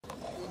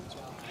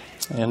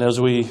And as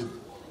we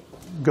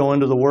go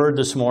into the Word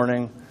this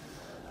morning,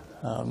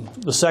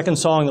 the second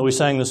song that we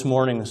sang this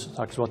morning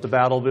talks about the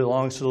battle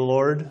belongs to the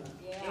Lord.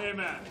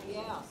 Amen.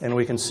 And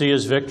we can see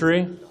His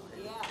victory.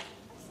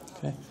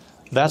 Okay.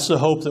 That's the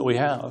hope that we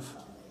have,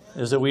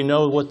 is that we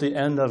know what the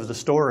end of the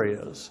story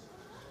is.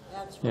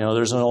 You know,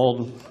 there's an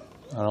old,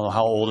 I don't know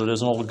how old it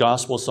is, an old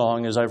gospel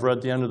song is, I've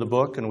read the end of the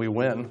book and we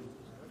win.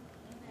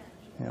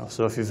 You know,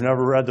 so if you've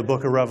never read the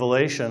book of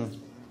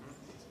Revelation,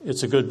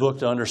 it's a good book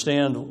to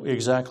understand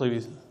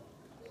exactly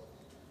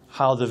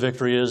how the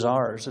victory is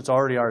ours. It's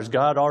already ours.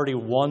 God already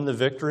won the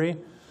victory.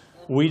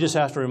 We just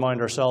have to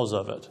remind ourselves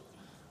of it.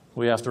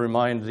 We have to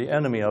remind the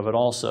enemy of it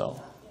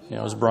also. You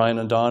know, as Brian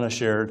and Donna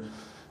shared,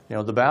 you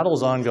know, the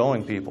battle's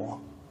ongoing, people.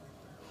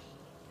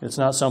 It's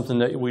not something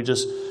that we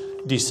just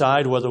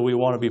decide whether we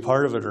want to be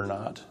part of it or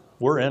not.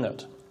 We're in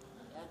it.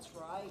 That's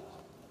right.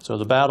 So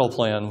the battle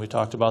plan, we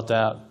talked about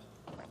that.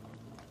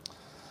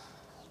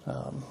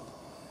 I'm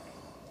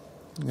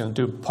going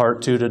to do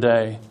part 2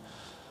 today.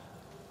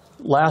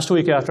 Last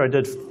week after I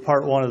did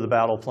part 1 of the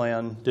battle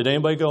plan, did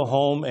anybody go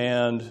home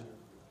and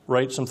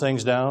write some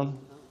things down?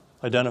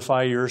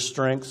 Identify your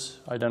strengths,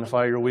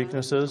 identify your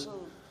weaknesses?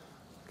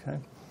 Okay.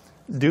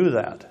 Do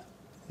that.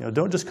 You know,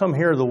 don't just come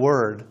hear the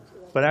Word,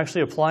 but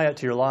actually apply it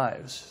to your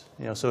lives.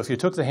 You know, so if you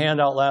took the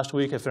handout last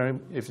week, if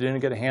you didn't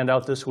get a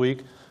handout this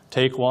week,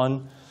 take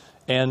one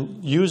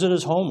and use it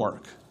as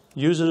homework.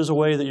 Use it as a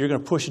way that you're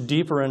going to push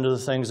deeper into the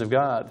things of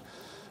God.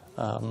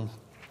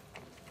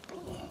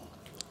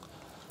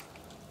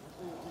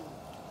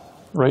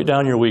 Write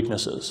down your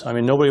weaknesses. I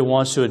mean, nobody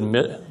wants to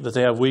admit that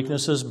they have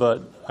weaknesses,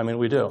 but, I mean,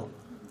 we do.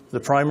 The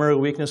primary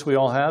weakness we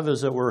all have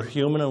is that we're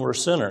human and we're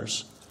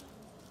sinners.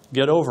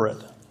 Get over it.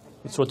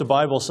 That's what the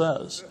Bible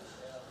says.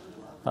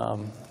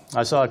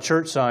 I saw a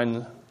church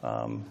sign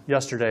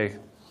yesterday,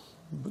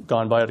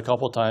 gone by it a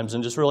couple of times,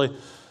 and just really,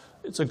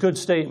 it's a good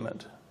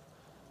statement.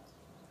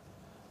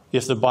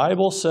 If the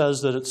Bible says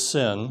that it's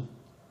sin,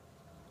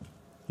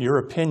 your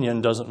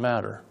opinion doesn't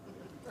matter.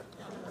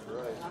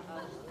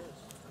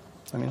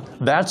 I mean,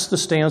 that's the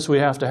stance we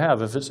have to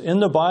have. If it's in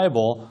the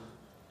Bible,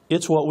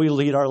 it's what we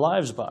lead our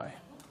lives by.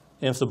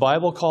 And if the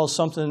Bible calls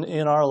something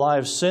in our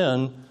lives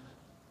sin,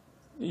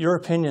 your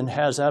opinion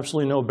has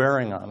absolutely no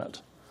bearing on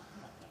it.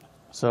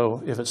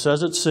 So if it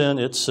says it's sin,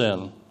 it's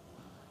sin.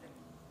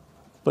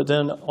 But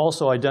then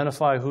also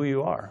identify who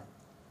you are.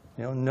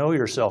 You know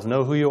yourself.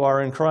 Know who you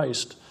are in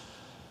Christ.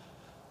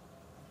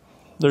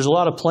 There's a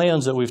lot of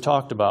plans that we've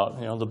talked about.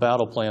 You know, the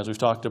battle plans. We've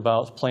talked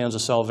about plans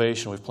of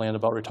salvation. We've planned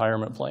about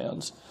retirement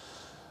plans.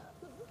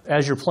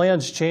 As your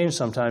plans change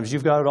sometimes,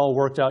 you've got it all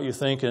worked out, you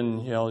think,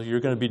 and you know, you're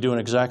going to be doing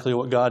exactly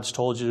what God's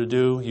told you to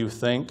do, you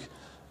think,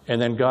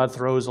 and then God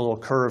throws a little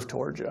curve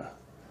towards you.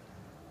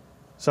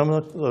 Some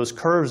of those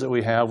curves that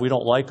we have, we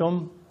don't like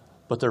them,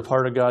 but they're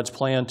part of God's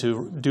plan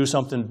to do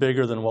something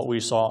bigger than what we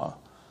saw.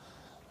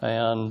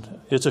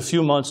 And it's a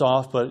few months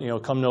off, but you know,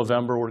 come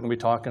November, we're going to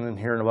be talking and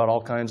hearing about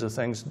all kinds of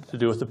things to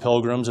do with the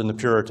Pilgrims and the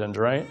Puritans,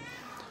 right?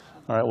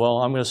 All right, well,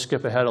 I'm going to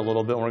skip ahead a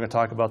little bit. We're going to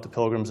talk about the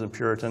Pilgrims and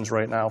Puritans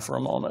right now for a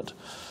moment.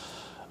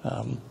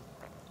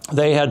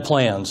 They had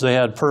plans. They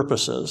had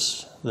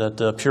purposes. That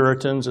the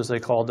Puritans, as they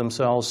called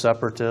themselves,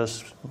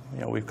 separatists,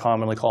 you know, we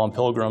commonly call them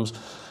Pilgrims,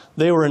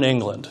 they were in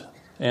England.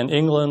 And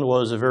England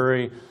was a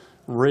very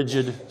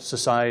rigid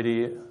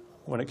society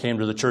when it came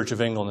to the Church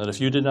of England. That if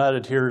you did not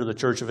adhere to the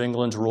Church of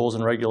England's rules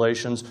and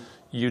regulations,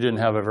 you didn't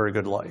have a very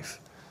good life.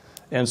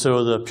 And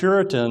so the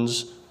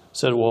Puritans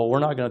said, well, we're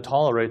not going to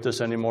tolerate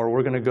this anymore.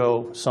 We're going to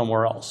go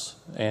somewhere else.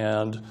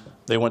 And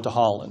they went to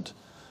Holland.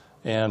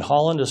 And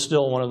Holland is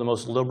still one of the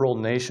most liberal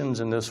nations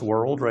in this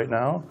world right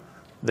now.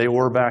 They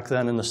were back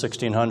then in the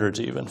 1600s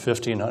even,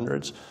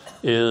 1500s,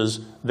 is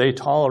they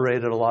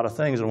tolerated a lot of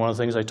things. And one of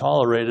the things they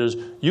tolerated is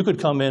you could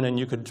come in and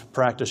you could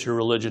practice your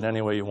religion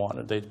any way you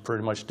wanted. They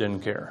pretty much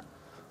didn't care.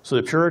 So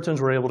the Puritans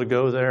were able to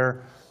go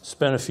there,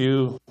 spend a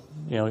few,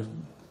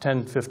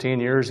 10, 15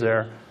 years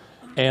there,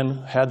 and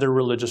had their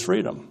religious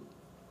freedom.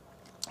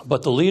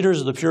 But the leaders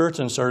of the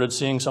Puritans started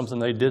seeing something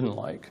they didn't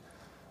like.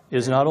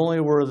 Is not only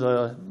were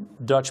the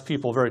Dutch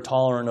people very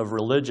tolerant of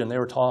religion, they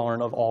were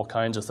tolerant of all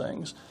kinds of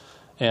things.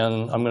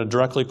 And I'm going to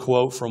directly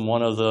quote from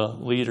one of the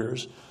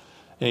leaders.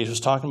 And he was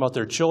talking about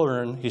their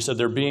children. He said,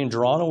 they're being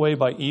drawn away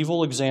by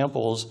evil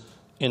examples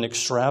in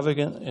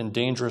extravagant and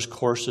dangerous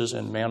courses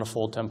and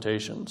manifold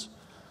temptations.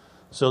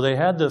 So they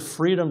had the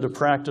freedom to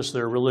practice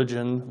their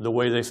religion the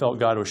way they felt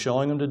God was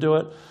showing them to do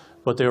it,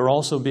 but they were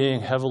also being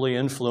heavily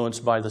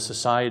influenced by the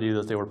society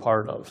that they were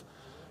part of.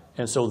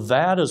 And so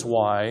that is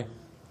why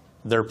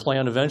their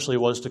plan eventually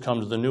was to come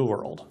to the New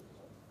World.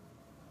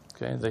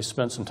 Okay, they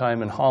spent some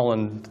time in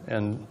Holland,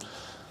 and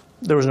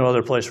there was no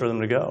other place for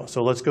them to go.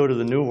 So let's go to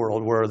the New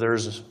World where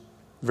there's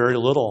very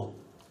little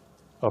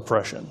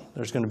oppression.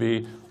 There's going to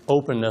be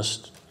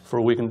openness for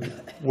we can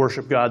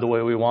worship God the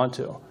way we want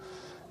to.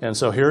 And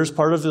so here's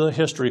part of the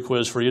history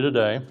quiz for you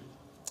today,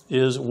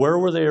 is where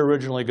were they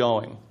originally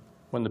going?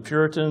 When the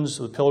Puritans,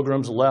 the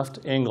Pilgrims left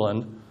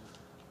England,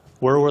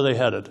 where were they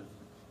headed?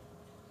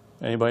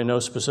 Anybody know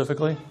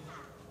specifically?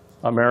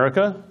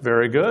 America?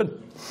 Very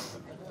good.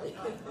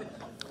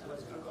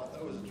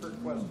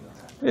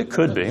 It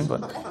could be,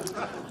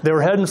 but they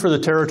were heading for the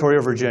territory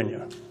of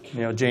Virginia.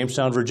 You know,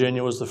 Jamestown,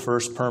 Virginia was the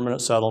first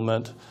permanent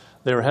settlement.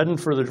 They were heading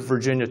for the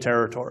Virginia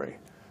territory.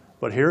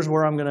 But here's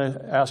where I'm going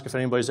to ask if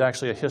anybody's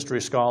actually a history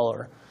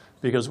scholar.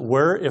 Because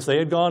if they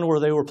had gone where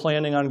they were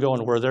planning on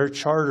going, where their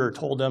charter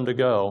told them to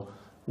go,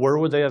 where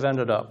would they have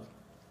ended up?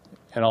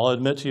 And I'll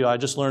admit to you, I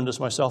just learned this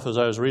myself as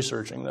I was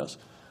researching this.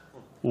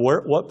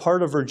 What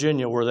part of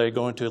Virginia were they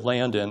going to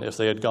land in if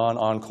they had gone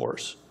on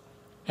course?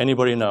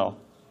 Anybody know?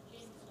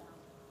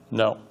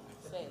 No.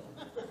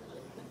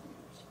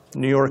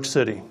 New York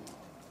City.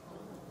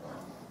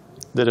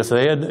 That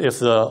if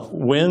the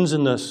winds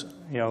and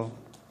the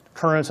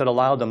currents had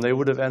allowed them, they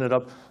would have ended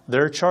up.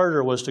 Their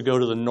charter was to go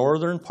to the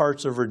northern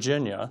parts of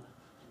Virginia,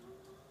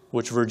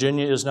 which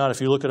Virginia is not.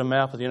 If you look at a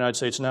map of the United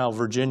States now,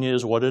 Virginia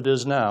is what it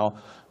is now,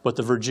 but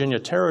the Virginia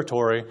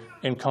territory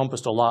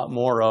encompassed a lot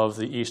more of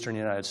the eastern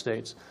United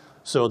States.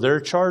 So their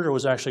charter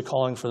was actually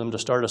calling for them to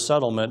start a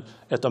settlement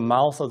at the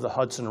mouth of the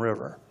Hudson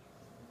River.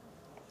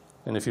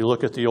 And if you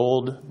look at the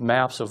old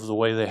maps of the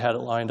way they had it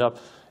lined up,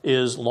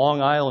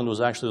 Long Island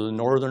was actually the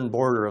northern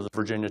border of the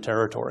Virginia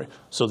territory.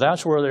 So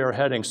that's where they were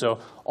heading. So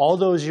all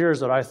those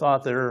years that I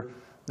thought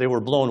they were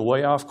blown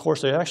way off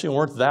course, they actually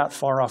weren't that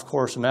far off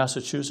course.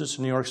 Massachusetts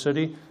to New York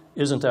City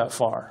isn't that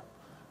far.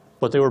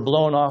 But they were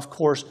blown off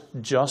course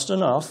just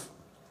enough,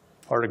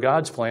 part of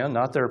God's plan,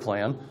 not their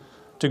plan,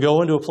 to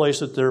go into a place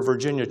that their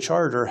Virginia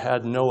charter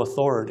had no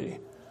authority.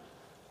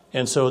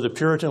 And so the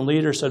Puritan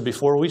leader said,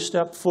 before we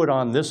step foot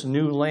on this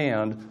new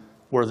land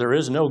where there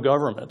is no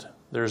government,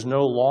 there's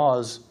no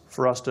laws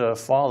for us to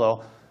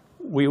follow,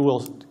 we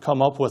will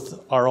come up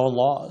with our own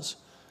laws.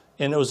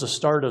 And it was the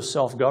start of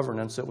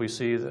self-governance that we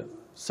see that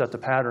set the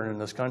pattern in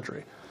this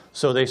country.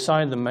 So they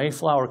signed the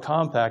Mayflower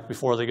Compact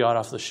before they got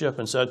off the ship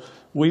and said,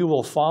 we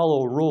will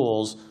follow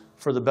rules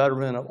for the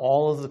betterment of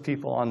all of the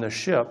people on this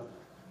ship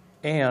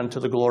and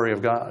to the glory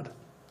of God.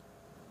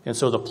 And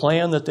so the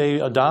plan that they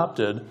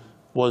adopted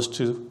was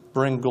to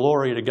bring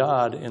glory to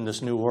God in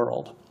this new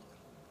world.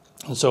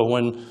 And so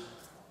when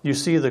you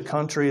see the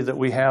country that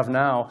we have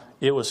now,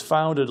 it was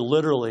founded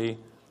literally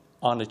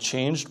on a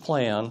changed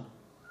plan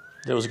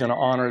that was going to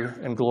honor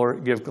and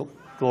give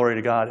glory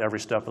to God every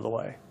step of the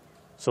way.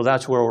 So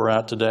that's where we're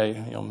at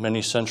today,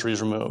 many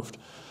centuries removed.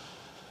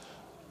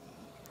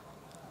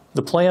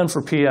 The plan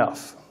for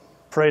PF,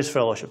 Praise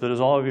Fellowship, that is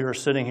all of you are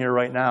sitting here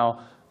right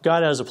now,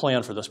 God has a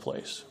plan for this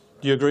place.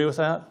 Do you agree with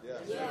that?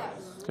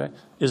 Yes. Okay.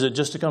 Is it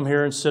just to come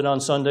here and sit on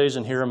Sundays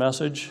and hear a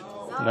message?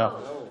 No.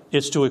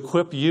 It's to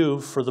equip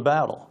you for the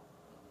battle,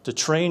 to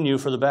train you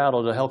for the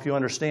battle, to help you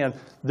understand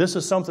this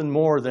is something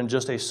more than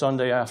just a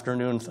Sunday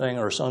afternoon thing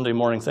or a Sunday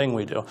morning thing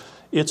we do.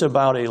 It's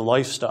about a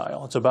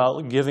lifestyle. It's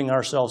about giving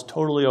ourselves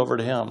totally over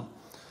to Him.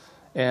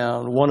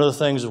 And one of the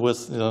things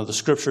with the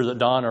scripture that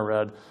Donna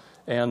read,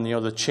 and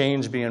the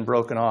chains being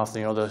broken off,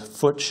 the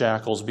foot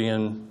shackles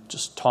being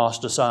just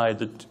tossed aside,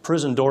 the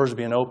prison doors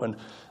being opened,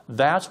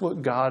 that's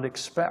what God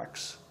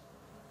expects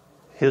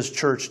His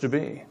church to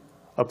be.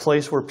 A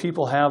place where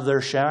people have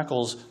their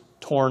shackles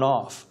torn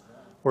off,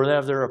 where they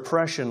have their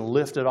oppression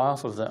lifted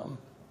off of them.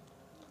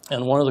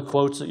 And one of the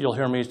quotes that you'll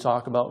hear me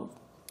talk about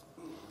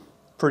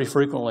pretty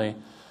frequently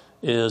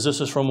is, this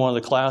is from one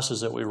of the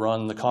classes that we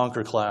run, the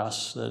Conquer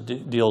class,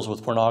 that deals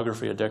with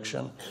pornography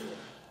addiction.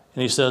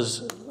 And he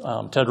says,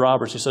 Ted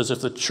Roberts, he says,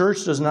 if the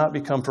church does not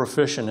become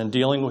proficient in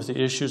dealing with the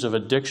issues of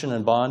addiction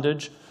and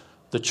bondage,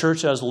 the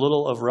church has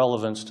little of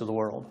relevance to the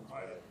world.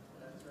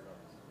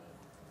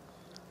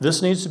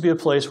 This needs to be a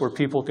place where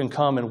people can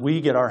come and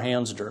we get our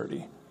hands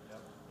dirty.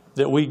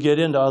 That we get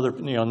into other,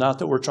 not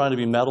that we're trying to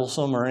be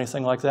meddlesome or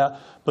anything like that,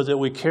 but that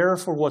we care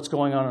for what's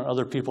going on in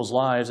other people's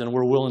lives and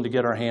we're willing to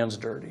get our hands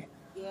dirty.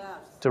 Yes.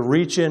 To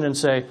reach in and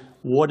say,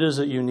 what is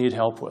it you need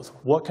help with?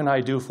 What can I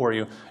do for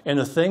you? And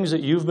the things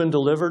that you've been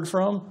delivered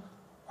from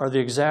are the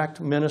exact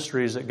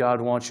ministries that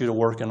God wants you to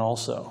work in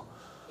also.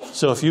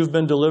 So if you've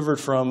been delivered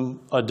from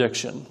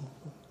addiction,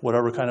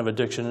 whatever kind of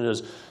addiction it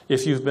is,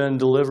 if you've been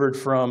delivered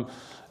from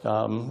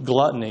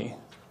gluttony,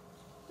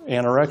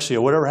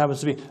 anorexia, whatever it happens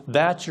to be,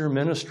 that's your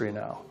ministry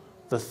now.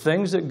 The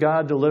things that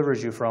God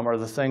delivers you from are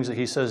the things that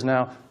He says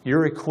now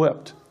you're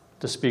equipped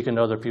to speak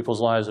into other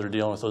people's lives that are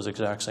dealing with those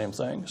exact same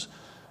things.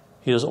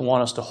 He doesn't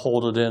want us to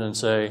hold it in and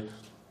say,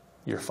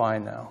 you're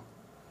fine now.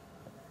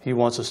 He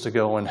wants us to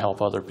go and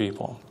help other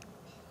people.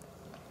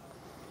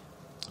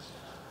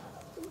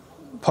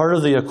 Part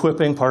of the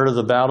equipping, part of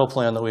the battle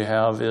plan that we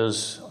have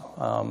is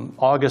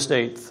August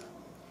 8th,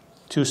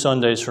 2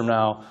 Sundays from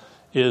now,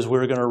 is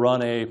we're going to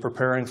run a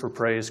Preparing for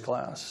Praise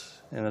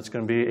class. And it's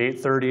going to be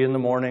 8:30 in the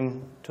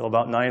morning till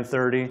about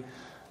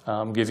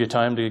 9:30. Give you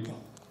time to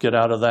get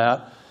out of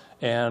that.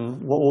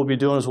 And what we'll be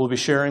doing is we'll be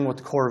sharing what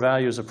the core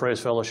values of Praise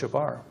Fellowship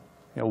are.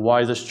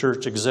 Why this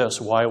church exists,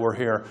 why we're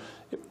here.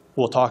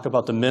 We'll talk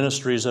about the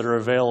ministries that are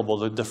available,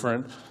 the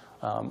different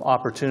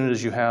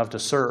opportunities you have to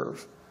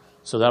serve.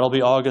 So that'll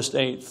be August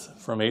 8th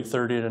from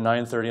 8:30 to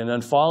 9:30. And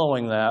then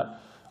following that,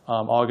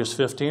 August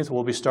 15th,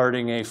 we'll be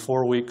starting a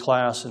 4-week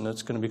class, and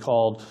it's going to be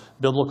called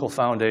Biblical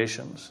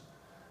Foundations.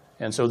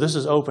 And so this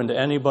is open to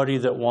anybody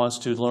that wants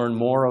to learn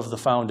more of the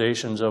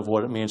foundations of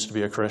what it means to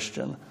be a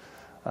Christian.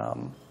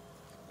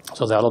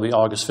 So that'll be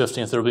August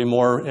 15th. There'll be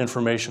more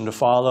information to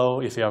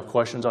follow. If you have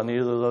questions on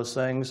either of those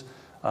things,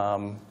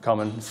 come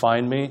and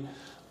find me.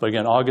 But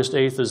again, August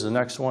 8th is the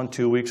next one,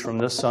 2 weeks from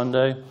this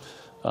Sunday.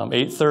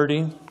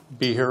 8:30,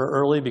 be here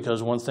early,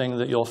 because one thing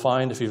that you'll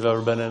find if you've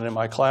ever been in any of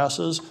my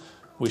classes,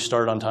 we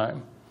start on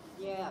time.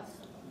 Yes.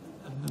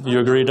 You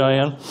agree,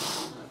 Diane?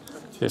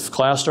 If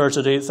class starts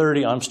at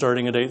 8:30, I'm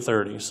starting at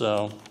 8:30,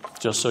 so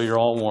just so you're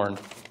all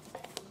warned.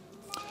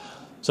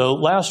 So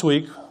last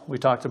week, we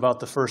talked about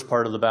the first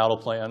part of the battle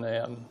plan,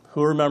 and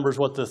who remembers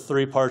what the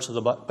 3 parts of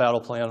the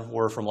battle plan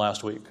were from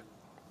last week?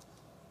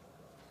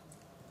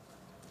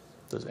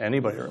 Does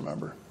anybody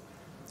remember?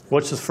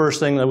 What's the first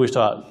thing that we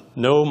taught?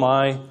 Know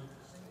my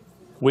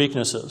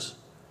weaknesses,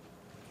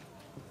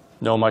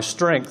 know my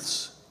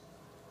strengths,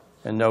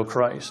 and know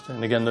Christ.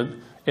 And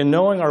again, in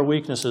knowing our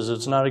weaknesses,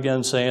 it's not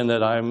again saying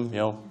that I'm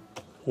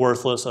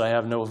worthless, that I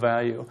have no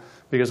value,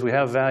 because we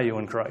have value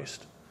in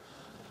Christ.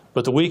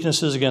 But the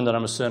weakness is, again, that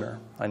I'm a sinner.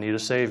 I need a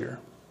Savior.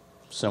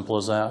 Simple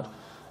as that.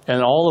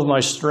 And all of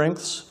my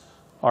strengths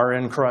are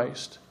in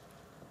Christ.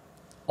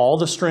 All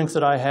the strength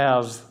that I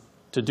have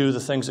to do the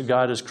things that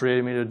God has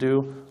created me to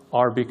do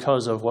are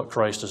because of what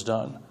Christ has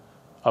done.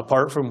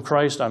 Apart from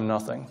Christ, I'm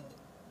nothing.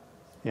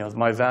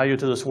 My value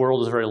to this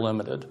world is very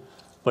limited.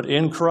 But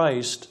in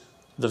Christ,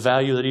 the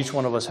value that each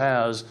one of us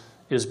has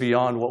is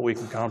beyond what we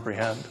can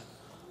comprehend.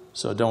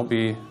 So don't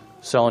be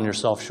selling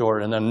yourself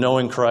short. And then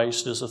knowing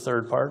Christ is the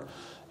third part.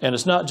 And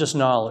it's not just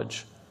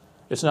knowledge.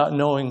 It's not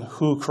knowing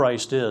who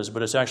Christ is,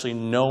 but it's actually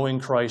knowing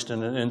Christ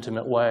in an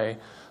intimate way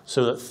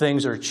so that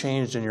things are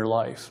changed in your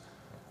life.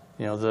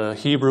 The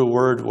Hebrew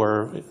word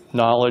where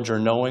knowledge or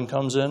knowing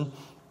comes in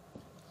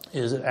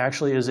is it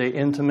actually is a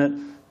intimate,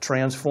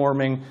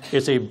 transforming,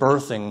 it's a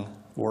birthing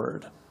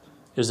word.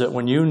 Is that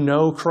when you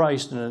know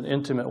Christ in an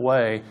intimate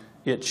way,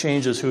 it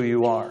changes who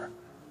you are.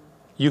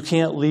 You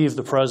can't leave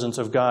the presence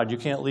of God. You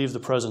can't leave the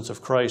presence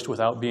of Christ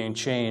without being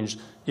changed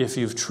if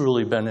you've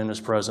truly been in His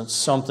presence.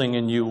 Something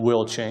in you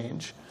will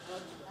change.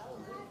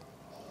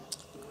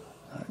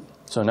 Right.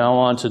 So now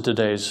on to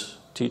today's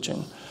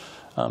teaching.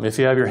 If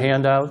you have your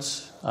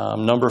handouts,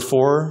 number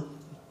 4,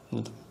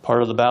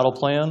 part of the battle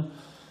plan,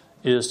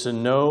 is to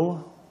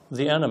know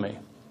the enemy.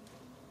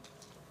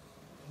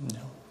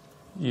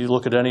 You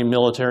look at any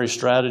military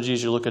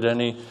strategies, you look at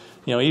any,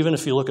 even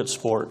if you look at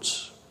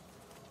sports,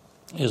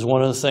 is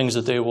one of the things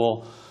that they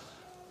will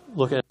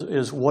look at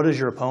is what is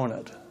your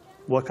opponent?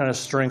 What kind of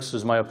strengths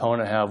does my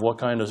opponent have? What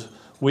kind of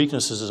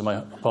weaknesses does my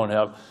opponent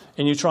have?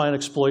 And you try and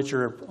exploit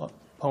your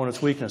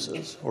opponent's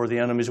weaknesses or the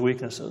enemy's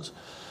weaknesses.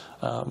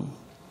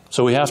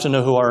 So we have to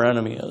know who our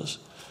enemy is.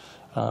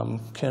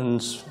 Can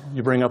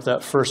you bring up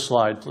that first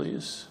slide,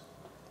 please?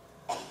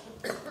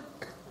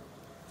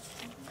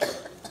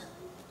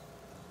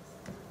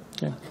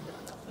 Okay.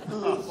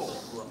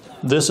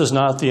 This is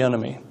not the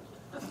enemy.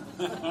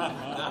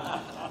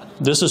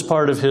 This is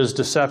part of his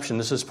deception.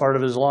 This is part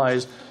of his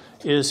lies,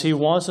 is he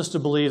wants us to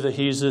believe that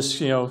he's this,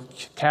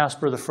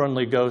 Casper the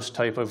Friendly Ghost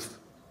type of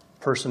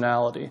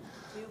personality,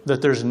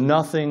 that there's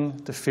nothing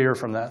to fear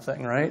from that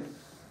thing, right?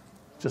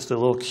 Just a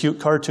little cute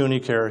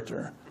cartoony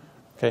character.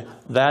 Okay,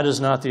 that is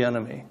not the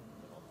enemy.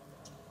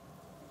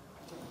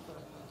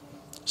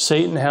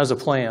 Satan has a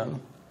plan.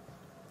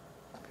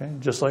 Okay,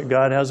 just like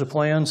God has a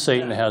plan,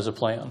 Satan has a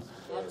plan.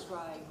 That's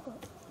right.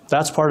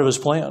 That's part of his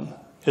plan,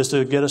 is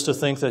to get us to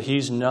think that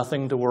he's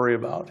nothing to worry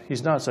about.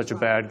 He's not such a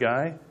bad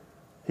guy.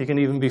 He can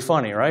even be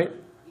funny, right?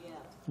 Yeah.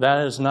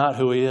 That is not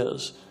who he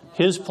is.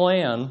 His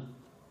plan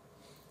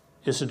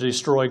is to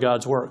destroy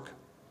God's work.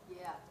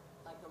 Yeah,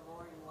 like a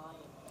roaring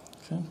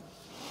lion.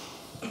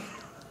 Okay.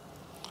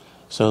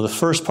 So the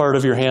first part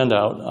of your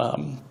handout,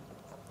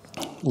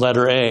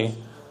 letter A,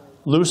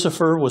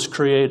 Lucifer was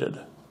created.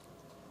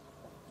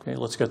 Okay,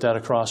 let's get that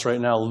across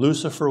right now.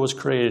 Lucifer was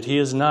created. He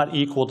is not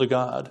equal to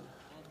God.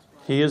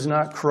 He is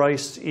not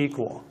Christ's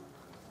equal.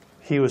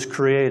 He was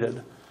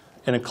created.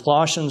 And in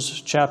Colossians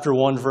chapter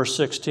 1, verse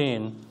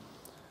 16,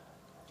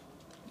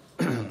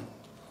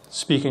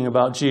 speaking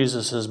about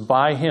Jesus, says,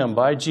 by him,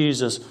 by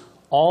Jesus,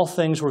 all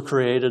things were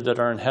created that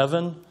are in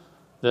heaven,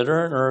 that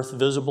are in earth,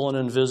 visible and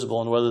invisible,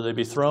 and whether they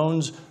be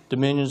thrones,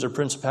 dominions, or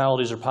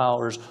principalities or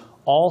powers,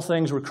 all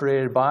things were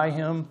created by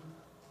him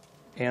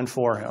and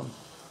for him.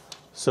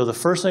 So the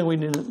first thing we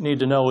need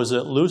to know is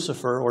that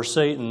Lucifer, or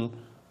Satan,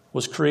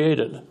 was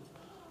created.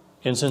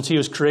 And since he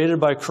was created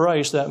by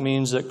Christ, that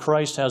means that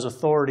Christ has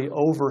authority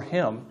over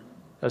him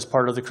as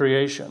part of the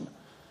creation.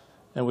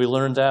 And we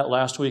learned that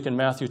last week in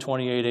Matthew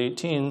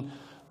 28:18,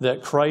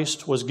 that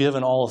Christ was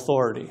given all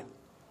authority.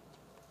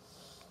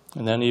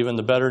 And then even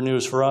the better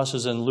news for us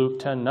is in Luke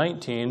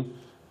 10:19,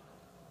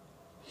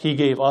 he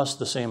gave us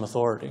the same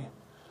authority.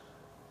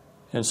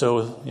 And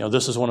so,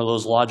 this is one of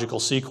those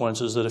logical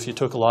sequences that if you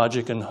took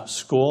logic in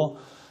school,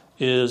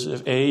 is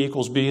if A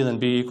equals B, then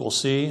B equals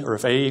C, or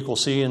if A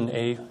equals C and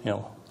A,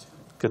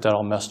 get that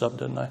all messed up,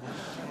 didn't I?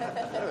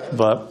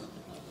 But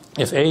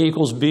if A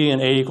equals B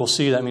and A equals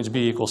C, that means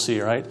B equals C,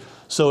 right?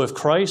 So if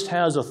Christ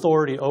has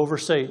authority over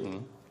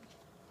Satan,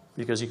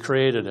 because he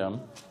created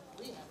him,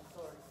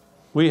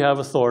 we have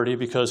authority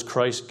because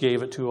Christ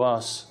gave it to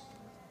us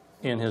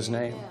in his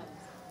name.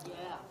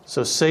 Yeah.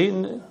 So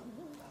Satan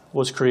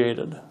was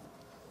created.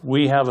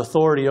 We have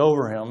authority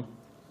over him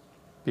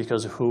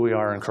because of who we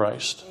are in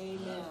Christ.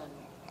 Amen.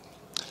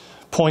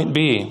 Point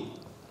B,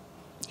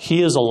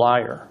 he is a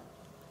liar.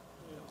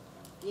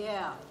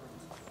 Yeah.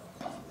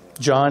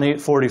 John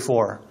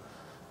 8:44.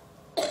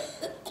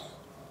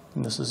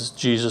 And this is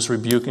Jesus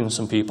rebuking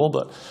some people,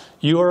 but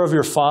you are of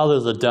your father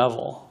the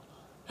devil,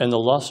 and the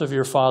lusts of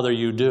your father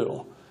you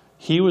do.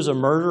 He was a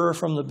murderer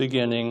from the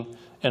beginning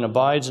and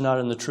abides not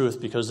in the truth,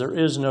 because there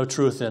is no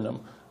truth in him.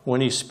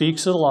 When he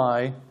speaks a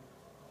lie,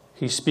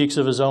 he speaks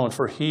of his own,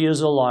 for he is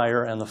a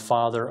liar and the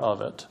father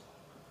of it.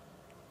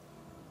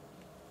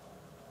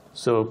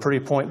 So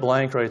pretty point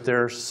blank right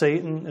there,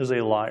 Satan is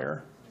a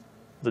liar.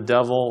 The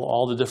devil,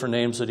 all the different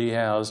names that he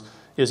has,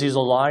 he's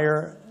a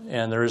liar,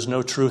 and there is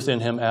no truth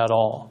in him at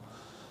all.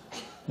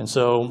 And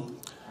so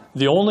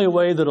the only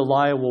way that a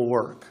lie will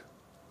work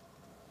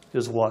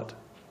is what?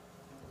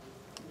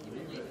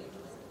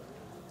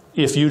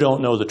 If you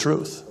don't know the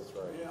truth.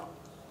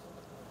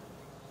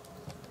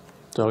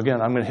 So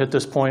again, I'm going to hit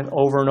this point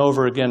over and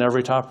over again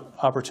every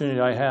opportunity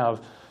I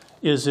have,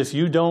 is if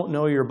you don't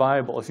know your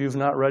Bible, if you've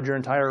not read your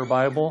entire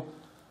Bible,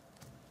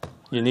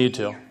 you need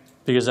to,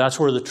 because that's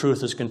where the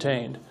truth is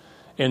contained.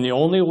 And the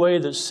only way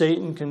that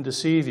Satan can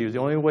deceive you, the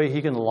only way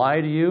he can lie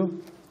to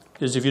you,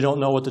 is if you don't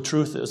know what the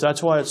truth is.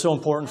 That's why it's so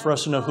important for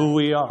us to know who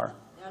we are.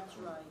 That's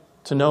right.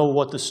 To know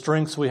what the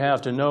strengths we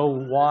have, to know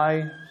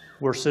why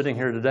we're sitting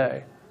here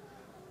today.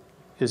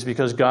 Is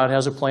because God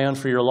has a plan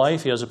for your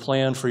life. He has a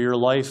plan for your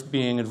life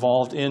being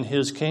involved in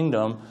his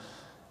kingdom.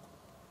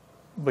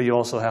 But you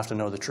also have to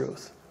know the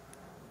truth.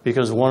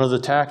 Because one of the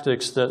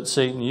tactics that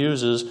Satan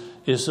uses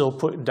is he'll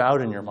put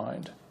doubt in your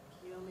mind.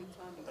 The only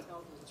time he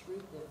tells the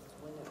truth is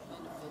when it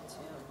benefits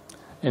him.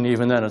 And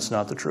even then, it's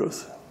not the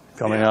truth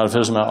coming out of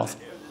his mouth.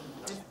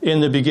 In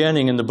the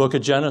beginning, in the book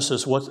of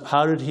Genesis,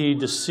 how did he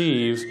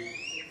deceive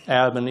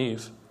Adam and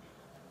Eve?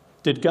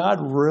 Did God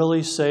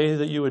really say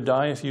that you would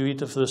die if you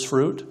eat of this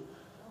fruit?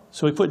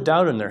 So he put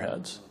doubt in their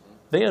heads.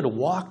 They had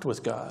walked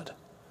with God.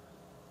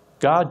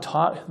 God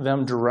taught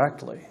them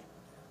directly.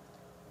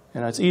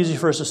 And it's easy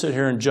for us to sit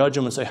here and judge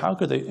them and say, how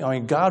could they? I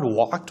mean, God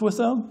walked with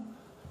them?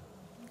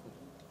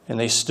 And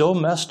they still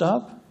messed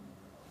up?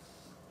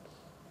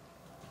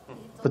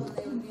 But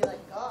They would be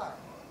like God.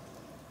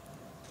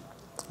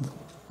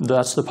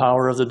 that's the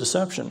power of the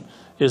deception,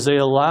 is they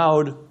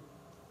allowed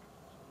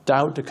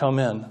doubt to come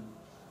in.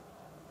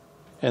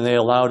 And they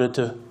allowed it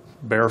to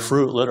bear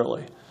fruit,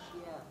 literally.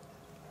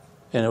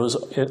 Yeah.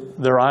 And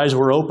their eyes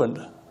were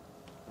opened.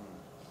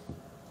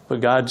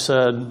 But God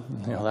said,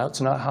 that's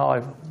not how I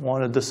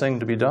wanted this thing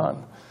to be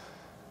done.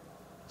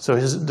 So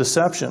his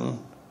deception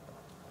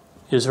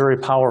is very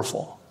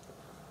powerful.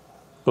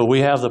 But we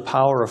have the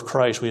power of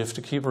Christ. We have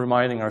to keep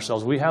reminding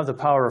ourselves, we have the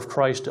power of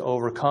Christ to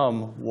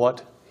overcome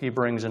what he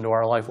brings into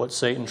our life, what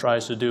Satan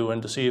tries to do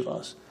and deceive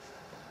us.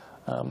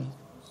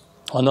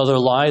 Another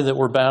lie that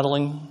we're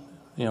battling,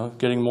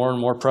 getting more and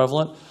more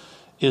prevalent,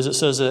 is it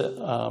says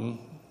that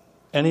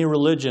any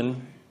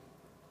religion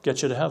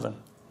gets you to heaven.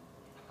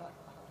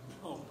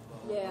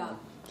 Yeah.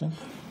 Okay.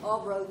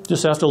 All roads.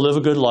 Just have to live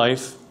a good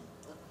life.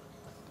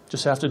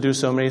 Just have to do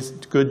so many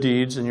good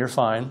deeds and you're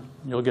fine.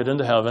 You'll get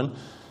into heaven.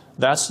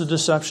 That's the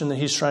deception that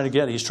he's trying to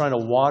get. He's trying to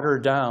water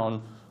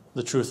down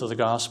the truth of the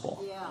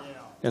gospel. Yeah.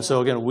 And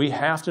so again, we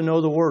have to know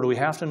the word. We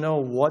have to know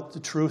what the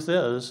truth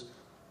is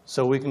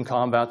so we can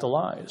combat the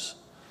lies.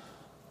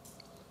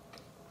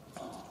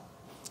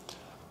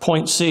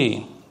 Point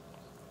C,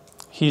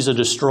 he's a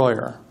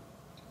destroyer.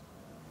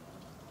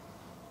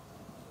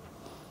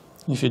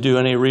 If you do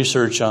any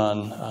research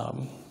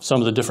on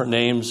some of the different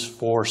names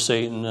for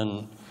Satan,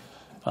 and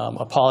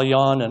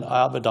Apollyon and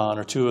Abaddon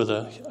are two of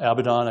the,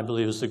 Abaddon I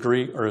believe is the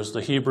Greek, or is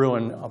the Hebrew,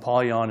 and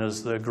Apollyon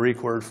is the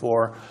Greek word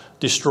for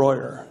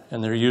destroyer,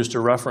 and they're used to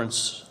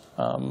reference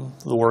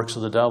the works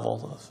of the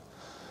devil.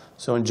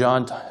 So in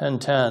John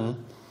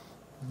 10:10,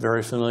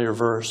 very familiar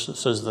verse, it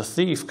says, "The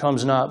thief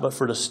comes not but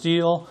for to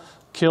steal,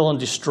 kill, and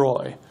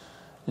destroy."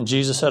 And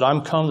Jesus said,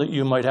 "I'm come that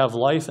you might have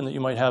life and that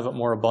you might have it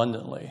more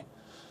abundantly."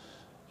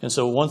 And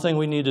so one thing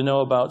we need to know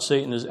about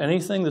Satan is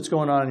anything that's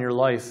going on in your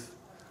life,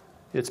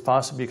 it's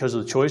possibly because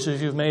of the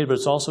choices you've made, but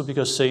it's also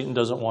because Satan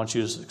doesn't want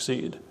you to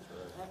succeed.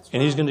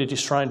 And he's going to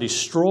just try and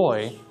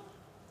destroy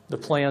the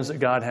plans that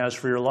God has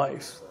for your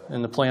life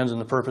and the plans and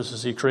the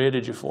purposes he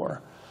created you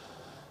for.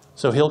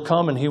 So he'll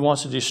come and he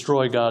wants to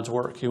destroy God's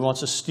work. He wants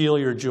to steal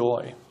your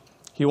joy.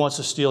 He wants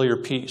to steal your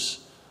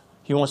peace.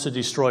 He wants to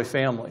destroy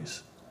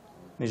families.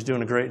 And he's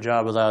doing a great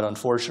job of that,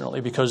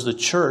 unfortunately, because the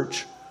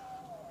church,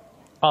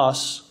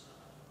 us,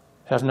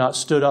 have not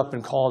stood up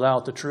and called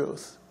out the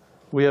truth.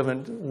 We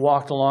haven't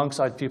walked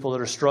alongside people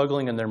that are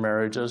struggling in their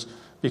marriages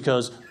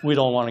because we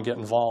don't want to get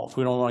involved.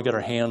 We don't want to get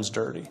our hands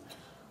dirty.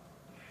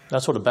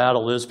 That's what a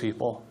battle is,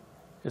 people.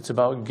 It's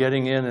about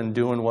getting in and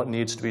doing what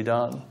needs to be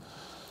done.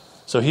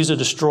 So he's a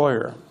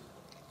destroyer.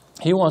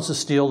 He wants to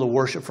steal the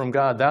worship from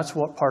God. That's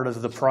what part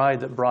of the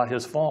pride that brought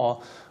his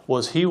fall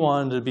was. He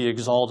wanted to be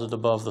exalted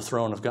above the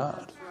throne of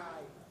God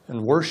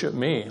and worship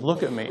me.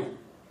 Look at me.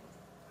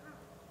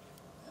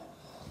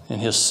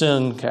 And his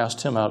sin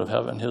cast him out of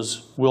heaven,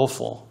 his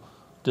willful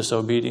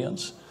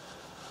disobedience.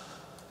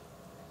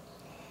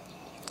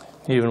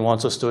 He even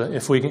wants us to,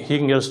 if he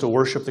can get us to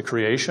worship the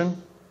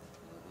creation,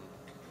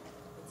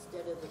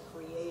 Instead of the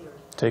Creator.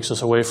 takes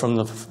us away from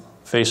the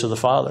face of the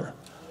Father.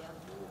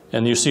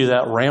 And you see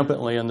that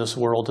rampantly in this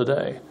world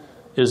today,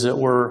 is that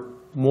we're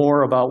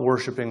more about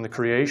worshiping the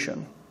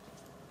creation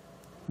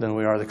than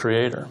we are the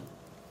Creator.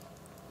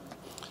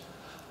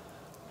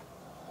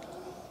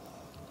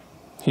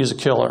 He's a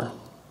killer.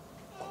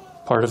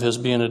 Part of his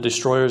being a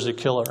destroyer is a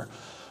killer.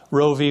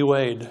 Roe v.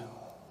 Wade,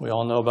 we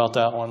all know about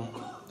that one,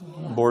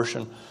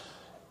 abortion.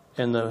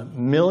 And the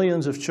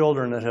millions of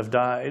children that have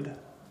died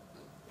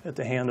at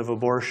the hand of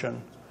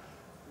abortion,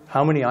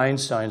 how many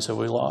Einsteins have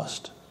we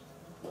lost?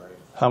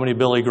 How many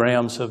Billy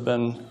Grahams have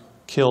been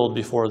killed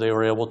before they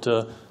were able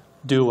to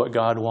do what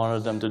God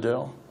wanted them to do?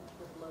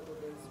 The blood of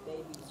those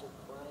babies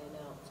are crying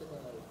out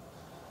today.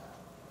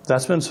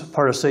 That's been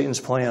part of Satan's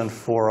plan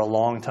for a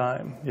long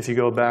time. If you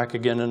go back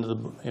again into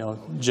the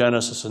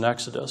Genesis and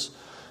Exodus,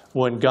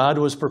 when God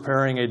was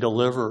preparing a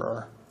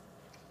deliverer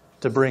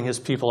to bring his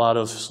people out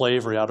of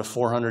slavery, out of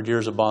 400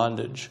 years of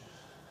bondage,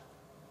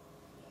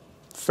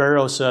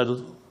 Pharaoh said,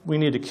 we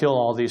need to kill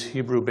all these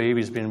Hebrew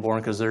babies being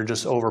born because they're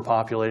just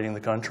overpopulating the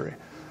country.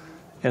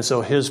 And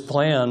so his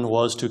plan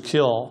was to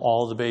kill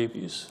all the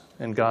babies.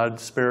 And God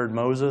spared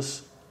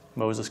Moses.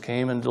 Moses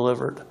came and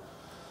delivered.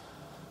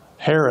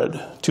 Herod,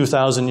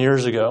 2,000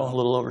 years ago, a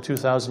little over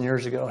 2,000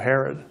 years ago,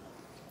 Herod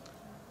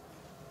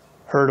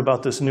heard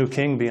about this new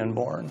king being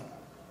born.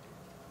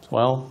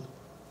 Well,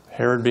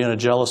 Herod, being a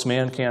jealous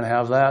man, can't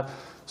have that.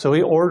 So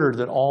he ordered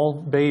that all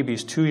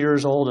babies 2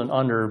 years old and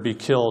under be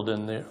killed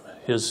in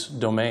his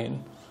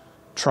domain.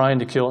 Trying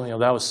to kill,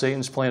 that was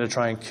Satan's plan to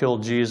try and kill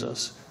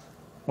Jesus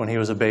when he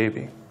was a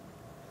baby.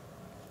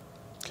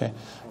 Okay.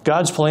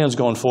 God's plan's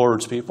going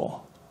forwards,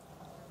 people.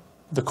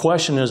 The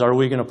question is, are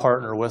we going to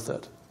partner with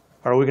it?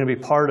 Are we going to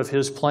be part of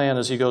his plan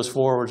as he goes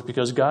forwards?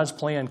 Because God's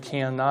plan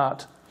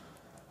cannot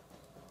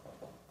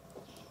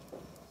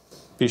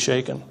be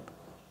shaken.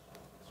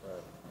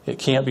 It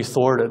can't be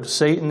thwarted.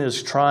 Satan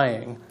is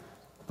trying,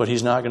 but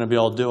he's not going to be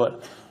able to do it.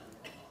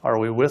 Are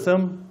we with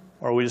him,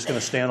 or are we just going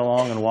to stand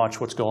along and watch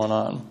what's going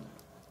on?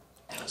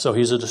 So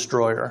he's a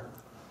destroyer.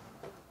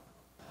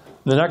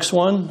 The next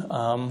one,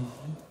 I'm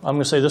going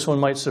to say this one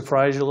might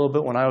surprise you a little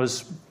bit. When I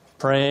was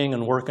praying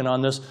and working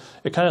on this,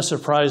 it kind of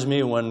surprised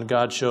me when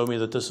God showed me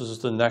that this is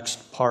the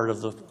next part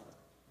of the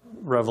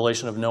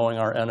revelation of knowing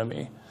our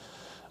enemy.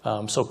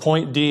 So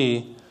point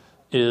D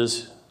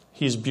is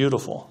he's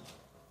beautiful.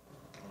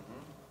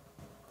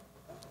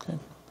 Okay.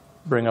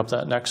 Bring up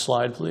that next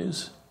slide,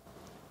 please.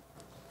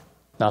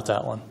 Not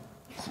that one.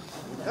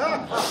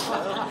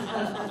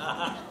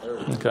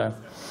 Okay.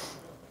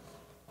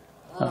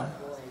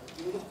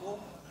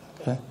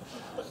 Okay.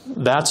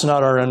 That's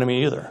not our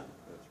enemy either.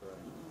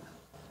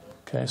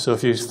 Okay, so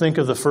if you think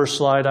of the first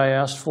slide I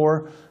asked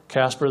for,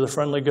 Casper the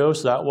Friendly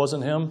Ghost, that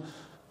wasn't him.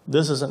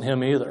 This isn't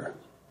him either.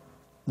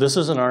 This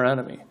isn't our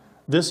enemy.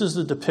 This is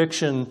the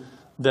depiction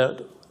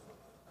that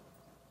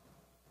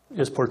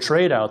is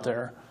portrayed out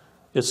there.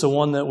 It's the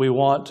one that we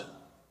want,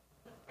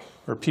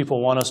 or people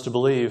want us to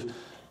believe.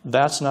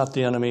 That's not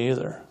the enemy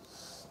either.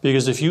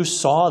 Because if you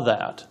saw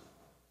that,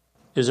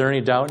 is there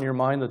any doubt in your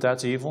mind that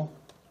that's evil?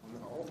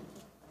 No.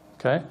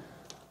 Okay?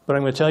 But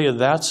I'm going to tell you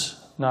that's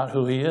not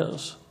who he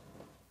is.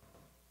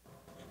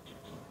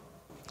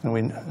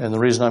 And the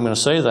reason I'm going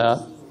to say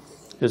that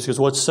is because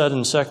what's said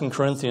in 2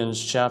 Corinthians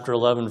chapter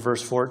 11,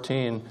 verse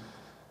 14,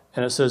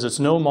 and it says, it's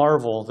no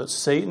marvel that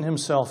Satan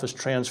himself is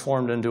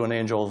transformed into an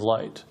angel of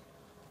light.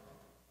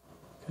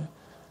 Okay?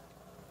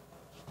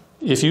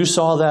 If you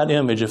saw that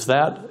image, if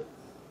that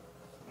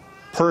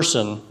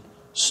person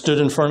stood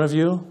in front of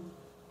you,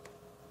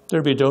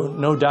 there'd be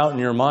no doubt in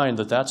your mind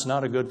that that's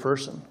not a good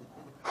person.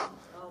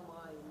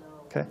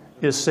 Okay?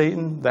 Is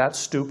Satan that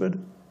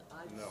stupid?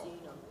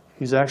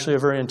 He's actually a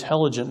very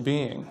intelligent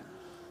being.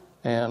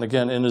 And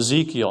again, in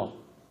Ezekiel,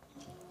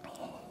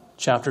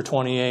 chapter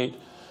 28,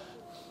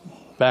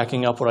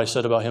 backing up what I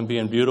said about him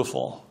being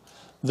beautiful,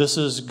 this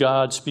is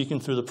God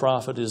speaking through the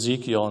prophet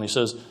Ezekiel, and he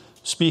says,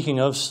 speaking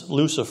of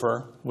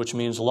Lucifer, which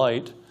means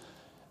light, he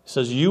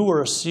says, you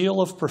were a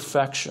seal of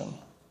perfection,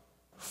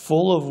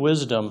 full of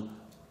wisdom,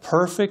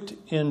 perfect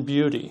in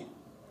beauty,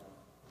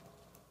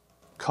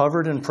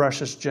 covered in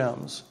precious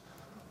gems.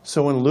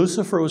 So when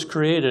Lucifer was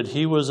created,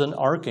 he was an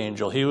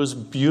archangel. He was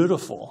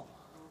beautiful.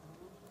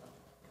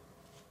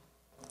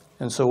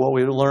 And so what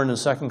we learn in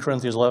 2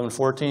 Corinthians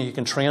 11:14, he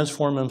can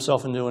transform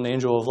himself into an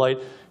angel of light.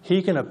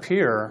 He can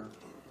appear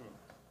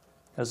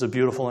as a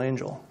beautiful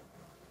angel.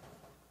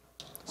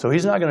 So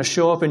he's not going to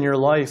show up in your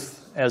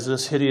life as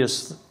this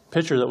hideous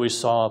picture that we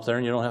saw up there,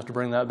 and you don't have to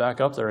bring that back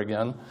up there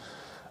again.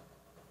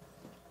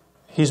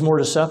 He's more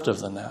deceptive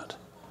than that.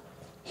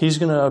 He's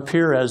going to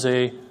appear as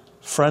a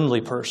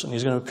friendly person.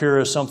 He's going to appear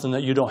as something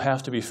that you don't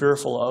have to be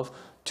fearful of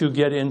to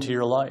get into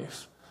your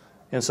life.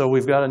 And so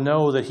we've got to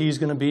know that he's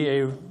going to be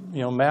a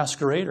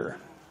masquerader.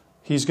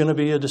 He's going to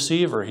be a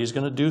deceiver. He's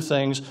going to do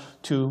things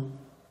to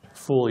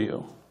fool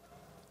you.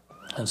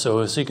 And so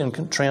as he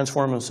can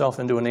transform himself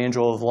into an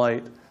angel of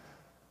light,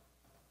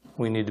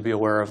 we need to be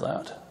aware of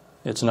that.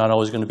 It's not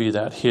always going to be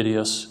that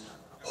hideous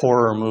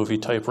horror movie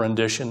type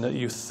rendition that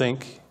you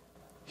think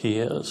he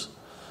is.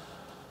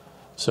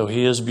 So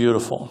he is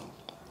beautiful.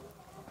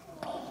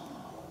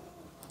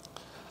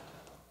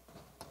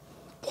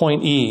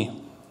 Point E,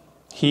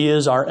 he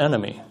is our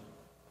enemy.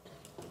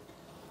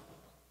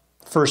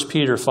 1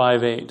 Peter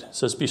 5:8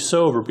 says, "Be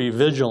sober, be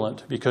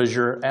vigilant, because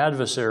your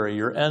adversary,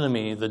 your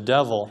enemy, the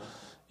devil,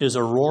 is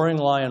a roaring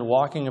lion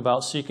walking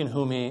about seeking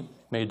whom he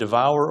may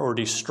devour or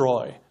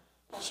destroy."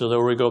 So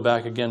there we go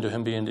back again to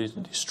him being the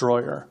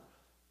destroyer.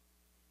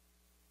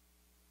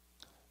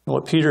 And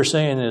what Peter's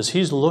saying is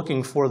he's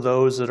looking for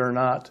those that are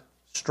not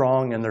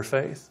strong in their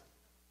faith.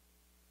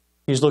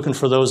 He's looking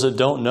for those that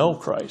don't know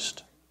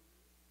Christ.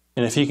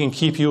 And if he can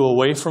keep you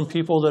away from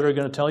people that are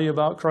going to tell you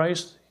about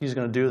Christ, he's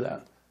going to do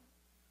that.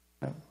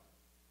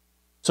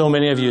 So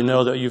many of you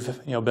know that you've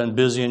been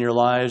busy in your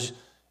lives,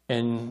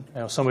 and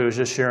somebody was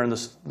just sharing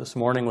this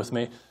morning with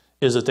me,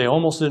 is that they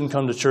almost didn't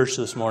come to church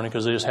this morning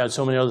because they just had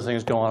so many other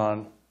things going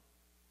on.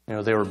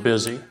 They were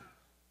busy.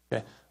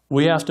 Okay?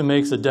 We have to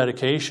make the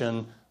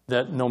dedication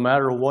that no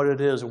matter what it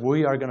is,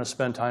 we are going to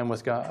spend time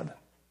with God.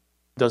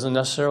 It doesn't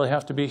necessarily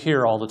have to be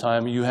here all the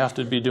time. You have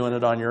to be doing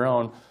it on your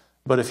own.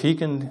 But if he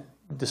can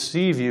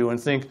deceive you and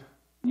think,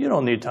 you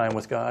don't need time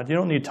with God, you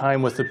don't need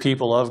time with the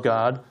people of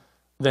God,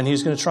 then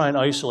he's going to try and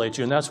isolate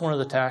you. And that's one of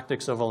the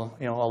tactics of a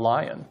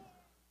lion.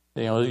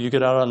 You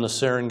get out on the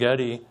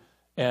Serengeti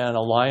and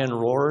a lion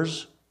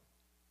roars,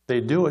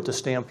 they do it to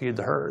stampede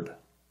the herd.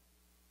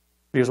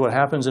 Because what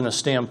happens in a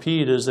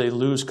stampede is they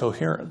lose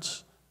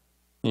coherence.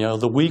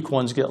 The weak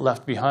ones get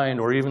left behind,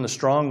 or even the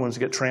strong ones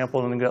get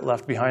trampled and get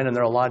left behind, and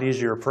they're a lot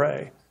easier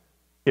prey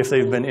if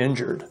they've been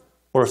injured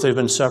or if they've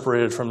been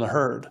separated from the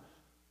herd.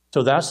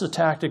 So that's the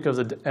tactic of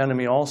the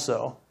enemy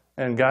also,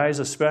 and guys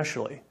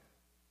especially.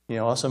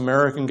 Us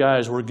American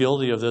guys, we're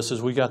guilty of this,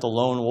 is we got the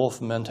lone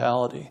wolf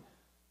mentality,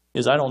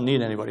 is I don't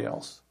need anybody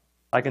else.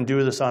 I can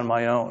do this on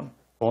my own.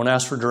 Won't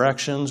ask for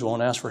directions,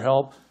 won't ask for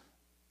help.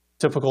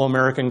 Typical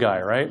American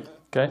guy, right?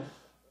 Okay?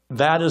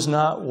 That is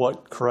not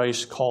what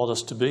Christ called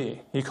us to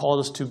be. He called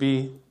us to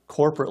be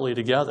corporately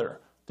together,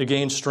 to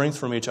gain strength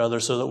from each other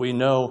so that we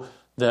know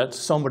that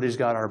somebody's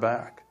got our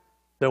back.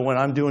 That when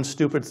I'm doing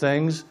stupid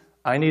things,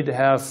 I need to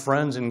have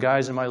friends and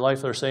guys in my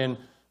life that are saying,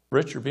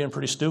 "Rich, you're being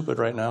pretty stupid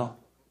right now.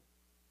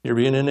 You're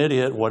being an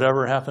idiot,"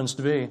 whatever it happens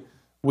to be.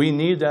 We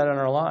need that in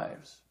our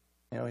lives.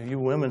 You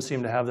women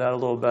seem to have that a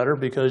little better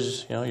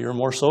because, you're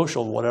more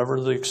social, whatever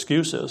the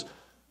excuse is.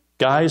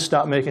 Guys,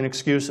 stop making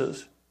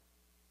excuses.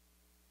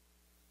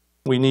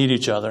 We need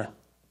each other.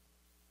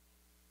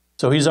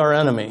 So he's our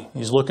enemy.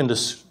 He's looking to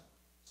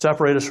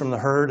separate us from the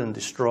herd and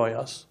destroy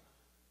us.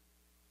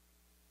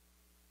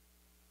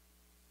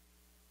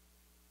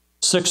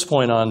 6th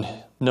point on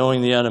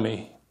knowing the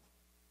enemy,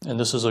 and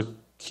this is a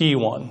key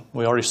one.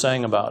 We already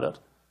sang about it.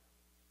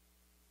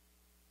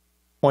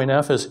 Point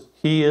F is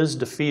he is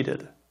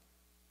defeated. Is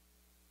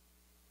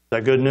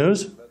that good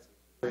news?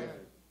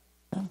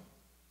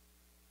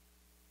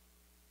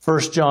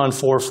 1 John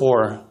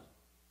 4:4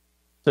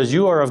 says,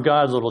 "You are of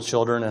God, little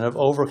children, and have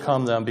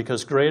overcome them,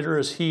 because greater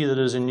is he that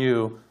is in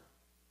you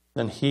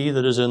than he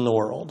that is in the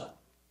world."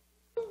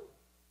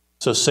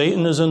 So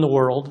Satan is in the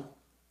world.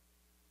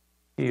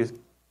 He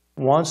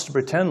wants to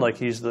pretend like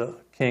he's the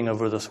king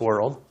over this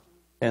world.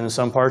 And in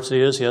some parts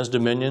he is. He has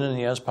dominion and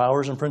he has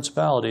powers and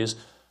principalities.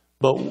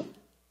 But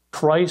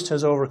Christ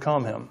has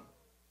overcome him.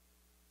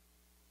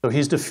 So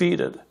he's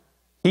defeated.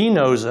 He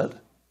knows it.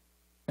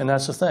 And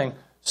that's the thing.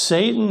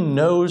 Satan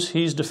knows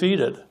he's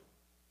defeated.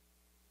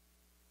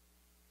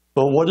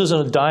 But what does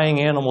a dying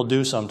animal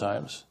do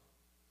sometimes?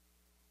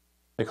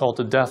 They call it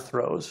the death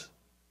throes.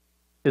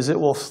 Is it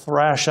will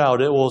thrash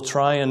out. It will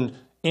try and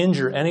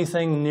injure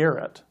anything near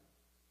it.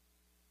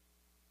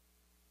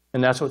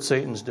 And that's what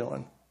Satan's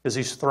doing. Is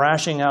he's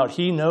thrashing out.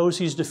 He knows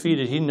he's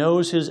defeated. He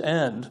knows his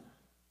end.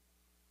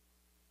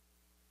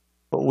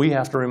 But we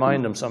have to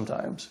remind him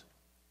sometimes.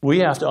 We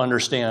have to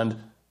understand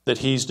that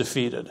he's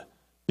defeated.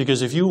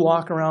 Because if you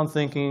walk around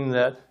thinking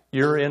that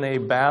you're in a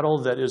battle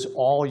that is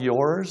all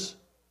yours,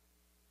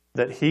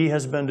 that he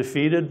has been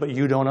defeated, but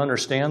you don't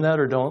understand that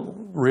or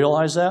don't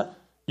realize that,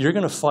 you're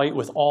going to fight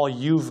with all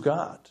you've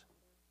got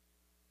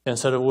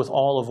instead of with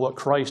all of what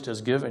Christ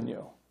has given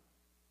you.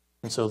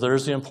 And so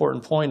there's the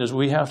important point, is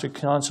we have to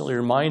constantly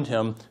remind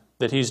him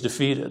that he's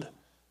defeated.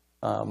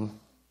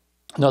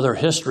 Another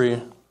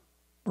history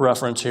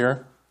reference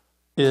here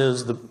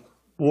is the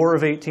War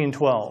of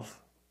 1812.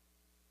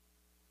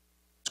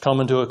 It's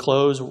coming to a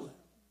close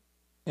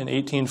in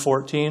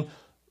 1814.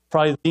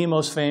 Probably the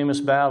most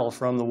famous battle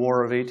from the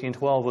War of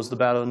 1812 was the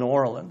Battle of New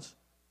Orleans.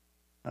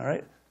 All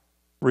right?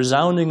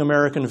 Resounding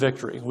American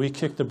victory. We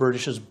kicked the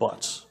British's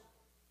butts.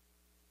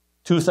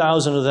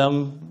 2,000 of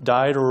them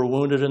died or were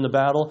wounded in the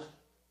battle.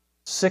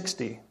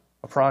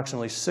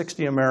 Approximately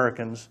 60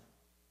 Americans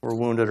were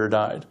wounded or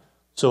died.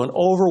 So an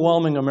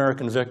overwhelming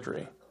American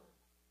victory.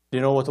 Do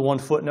you know what the one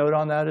footnote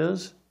on that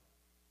is?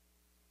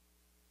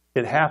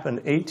 It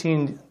happened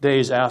 18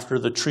 days after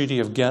the Treaty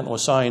of Ghent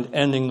was signed,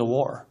 ending the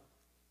war.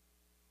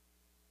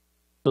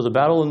 So the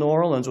Battle of New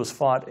Orleans was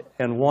fought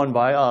and won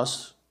by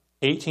us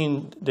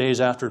 18 days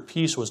after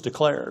peace was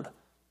declared.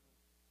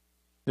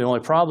 The only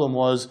problem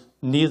was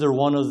neither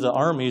one of the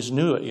armies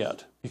knew it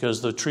yet,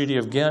 because the Treaty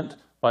of Ghent,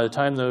 by the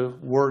time the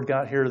word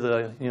got here to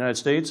the United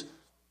States,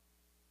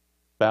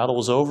 battle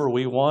was over,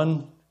 we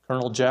won,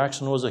 Colonel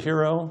Jackson was a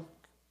hero,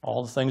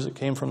 all the things that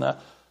came from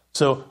that.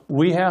 So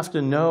we have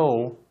to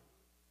know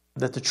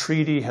that the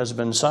treaty has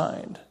been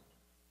signed.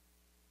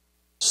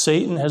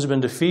 Satan has been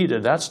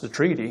defeated. That's the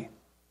treaty.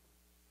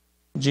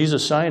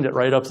 Jesus signed it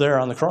right up there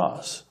on the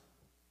cross.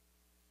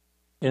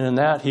 And in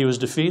that, he was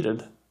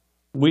defeated.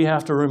 We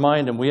have to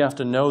remind him. We have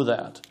to know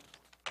that.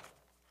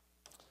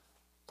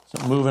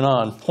 So moving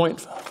on. Point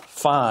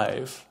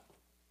 5.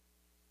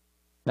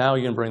 Now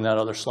you can bring that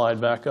other slide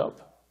back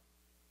up.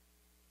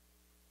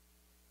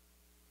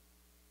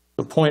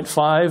 So point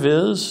 5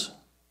 is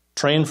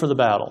train for the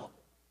battle.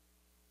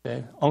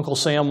 Okay. Uncle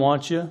Sam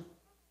wants you.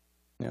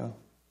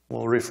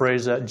 We'll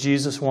rephrase that.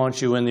 Jesus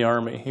wants you in the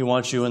army. He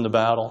wants you in the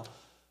battle.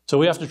 So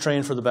we have to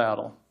train for the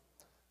battle.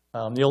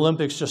 The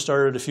Olympics just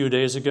started a few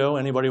days ago.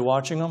 Anybody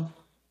watching them?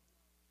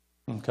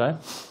 Okay.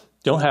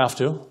 Don't have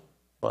to,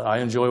 but I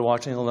enjoy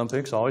watching the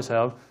Olympics, always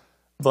have.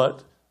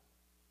 But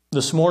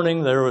this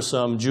morning there was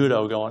some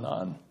judo going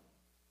on.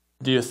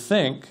 Do you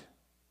think,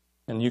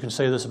 and you can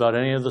say this about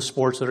any of the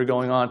sports that are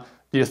going on,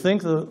 do you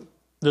think that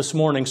this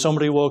morning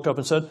somebody woke up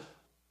and said,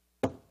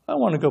 I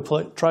want to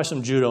go try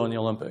some judo in the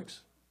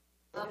Olympics?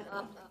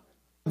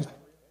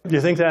 Do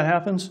you think that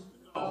happens?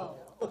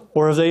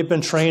 Or have they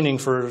been training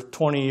for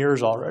 20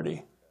 years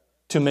already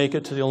to make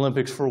it to the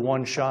Olympics for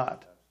one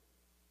shot?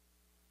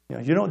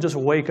 You don't just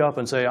wake up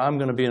and say, I'm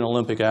going to be an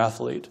Olympic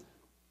athlete.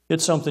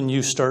 It's something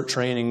you start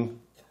training,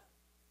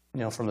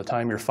 from the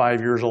time you're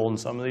 5 years old in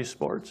some of these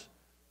sports.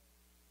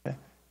 Okay?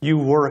 You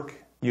work,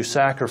 you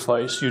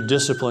sacrifice, you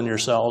discipline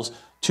yourselves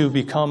to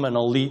become an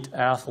elite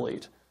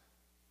athlete.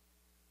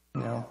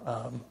 Do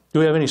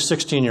we have any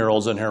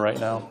 16-year-olds in here right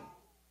now?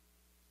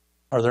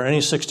 Are there any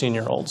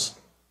 16-year-olds?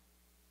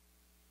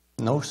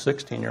 No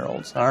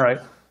 16-year-olds. All right.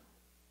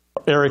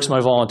 Eric's my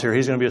volunteer.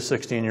 He's going to be a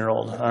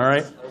 16-year-old. All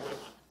right.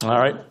 All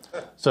right.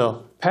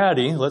 So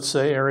Patty, let's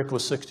say Eric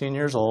was 16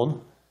 years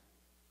old.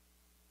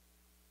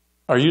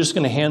 Are you just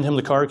going to hand him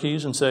the car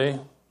keys and say,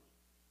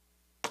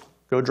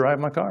 go drive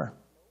my car?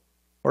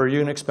 Or are you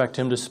going to expect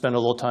him to spend a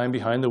little time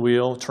behind the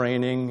wheel,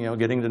 training,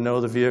 getting to know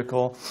the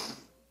vehicle?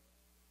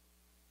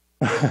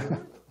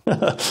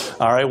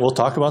 All right, we'll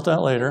talk about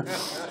that later.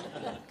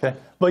 Okay,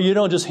 but you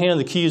don't just hand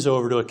the keys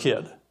over to a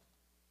kid.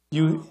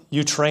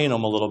 You train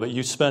them a little bit.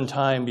 You spend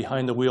time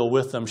behind the wheel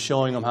with them,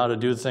 showing them how to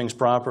do things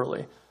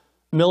properly.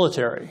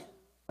 Military.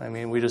 I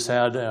mean, we just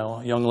had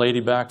a young lady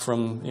back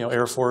from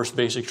Air Force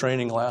basic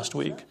training last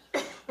week.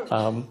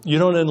 You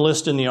don't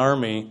enlist in the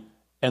Army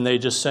and they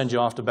just send you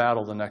off to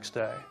battle the next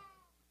day.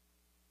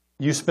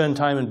 You spend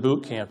time in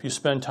boot camp. You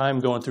spend time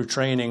going through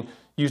training.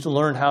 You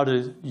learn how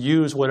to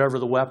use whatever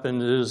the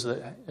weapon is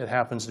that it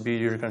happens to be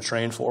you're going to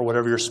train for,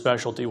 whatever your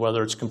specialty,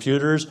 whether it's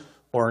computers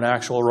or an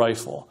actual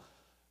rifle.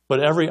 But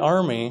every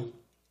army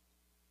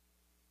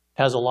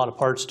has a lot of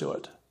parts to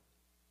it.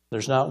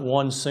 There's not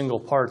one single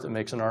part that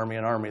makes an army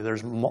an army.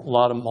 There's a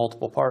lot of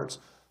multiple parts.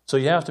 So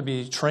you have to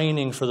be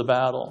training for the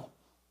battle.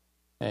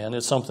 And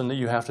it's something that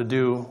you have to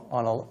do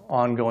on an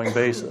ongoing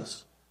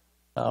basis.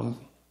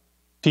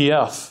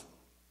 PF,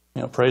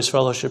 Praise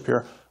Fellowship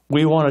here.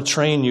 We want to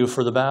train you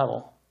for the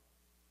battle.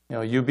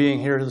 You being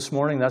here this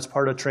morning, that's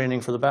part of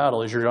training for the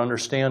battle, is your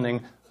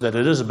understanding that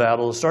it is a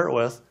battle to start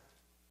with,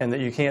 and that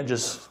you can't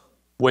just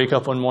wake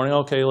up one morning,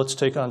 okay, let's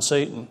take on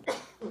Satan.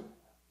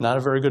 Not a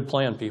very good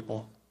plan,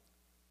 people.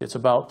 It's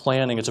about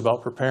planning. It's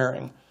about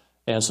preparing.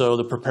 And so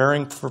the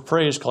Preparing for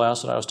Praise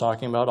class that I was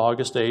talking about,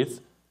 August 8th,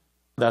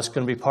 that's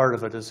going to be part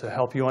of it, is to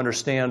help you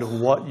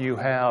understand what you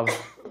have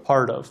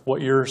part of,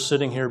 what you're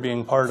sitting here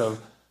being part of,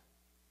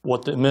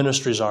 what the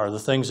ministries are, the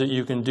things that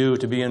you can do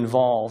to be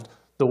involved,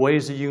 the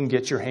ways that you can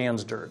get your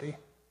hands dirty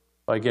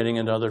by getting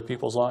into other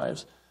people's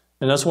lives.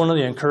 And that's one of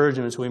the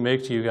encouragements we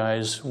make to you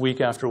guys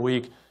week after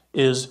week,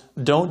 is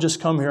don't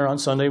just come here on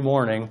Sunday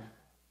morning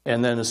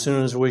and then as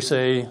soon as we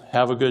say,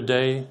 have a good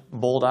day,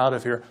 bolt out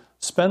of here.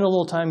 Spend a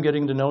little time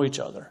getting to know each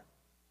other.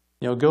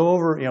 Go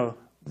over,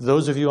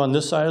 those of you on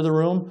this side of the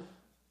room,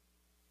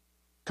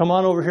 come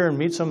on over here and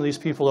meet some of these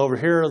people over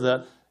here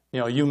that,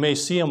 you may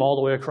see them all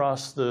the way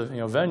across the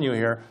venue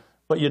here,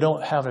 but you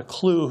don't have a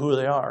clue who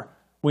they are.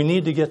 We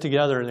need to get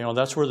together.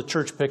 That's where the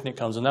church picnic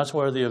comes, and that's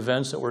where the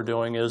events that we're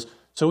doing is,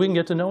 so we can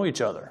get to know each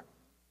other.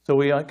 So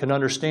we can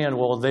understand,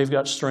 well, they've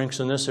got strengths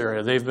in this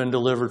area. They've been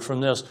delivered from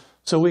this.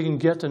 So we can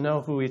get to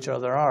know who each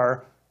other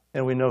are,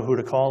 and we know who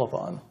to call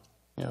upon.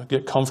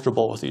 Get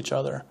comfortable with each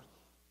other.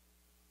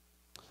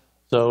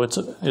 So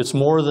it's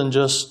more than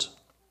just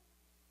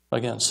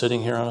Again,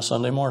 sitting here on a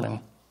Sunday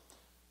morning.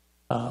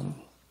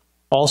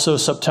 Also,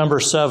 September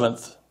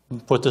 7th,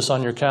 put this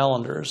on your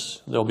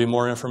calendars. There'll be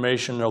more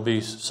information. There'll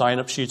be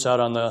sign-up sheets out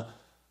on the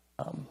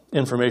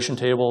information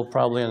table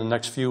probably in the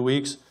next few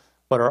weeks.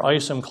 But our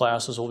ISOM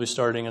classes will be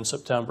starting in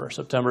September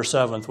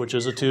 7th, which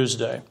is a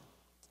Tuesday.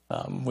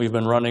 We've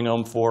been running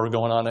them for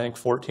going on, I think,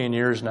 14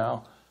 years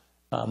now.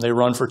 They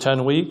run for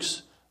 10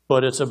 weeks,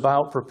 but it's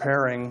about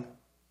preparing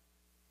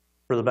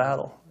for the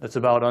battle. It's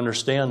about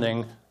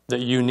understanding that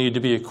you need to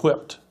be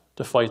equipped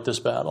to fight this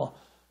battle.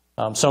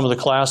 Some of the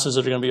classes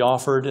that are going to be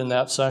offered in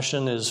that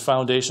session is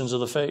Foundations of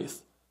the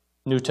Faith,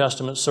 New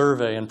Testament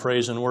Survey, and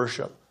Praise and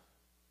Worship.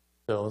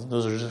 So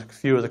those are just a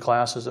few of the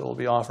classes that will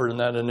be offered in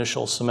that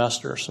initial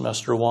semester,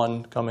 semester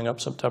 1, coming up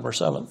September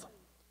 7th.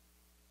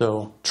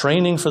 So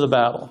training for the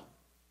battle.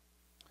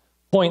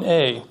 Point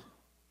A,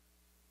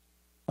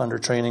 under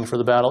training for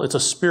the battle, it's a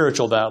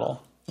spiritual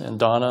battle. And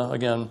Donna,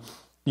 again,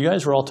 you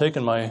guys were all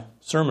taking my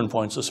sermon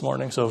points this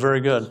morning, so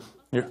very good.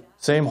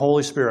 Same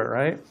Holy Spirit,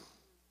 right?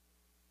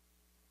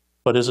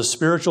 But as a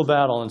spiritual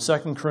battle, in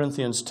 2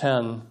 Corinthians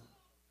 10,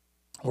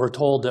 we're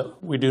told that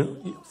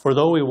for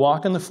though we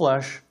walk in the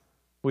flesh,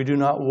 we do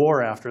not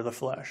war after the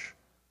flesh.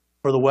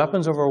 For the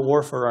weapons of our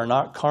warfare are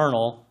not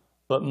carnal,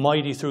 but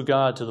mighty through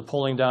God to the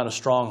pulling down of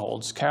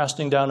strongholds,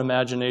 casting down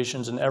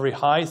imaginations and every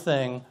high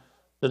thing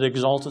that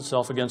exalts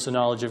itself against the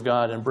knowledge of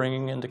God, and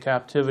bringing into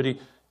captivity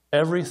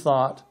every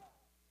thought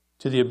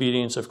to the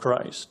obedience of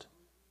Christ.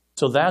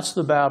 So that's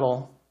the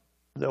battle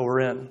that we're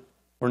in.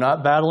 We're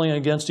not battling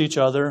against each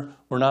other.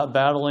 We're not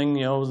battling,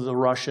 the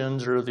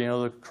Russians or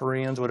the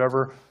Koreans,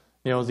 whatever,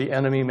 the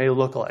enemy may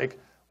look like.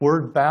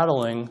 We're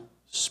battling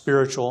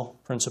spiritual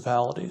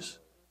principalities.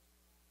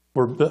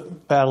 We're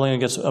battling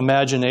against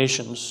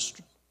imaginations,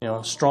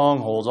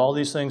 strongholds. All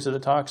these things that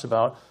it talks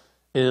about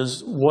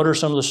is, what are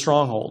some of the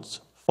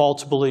strongholds?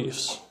 False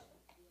beliefs,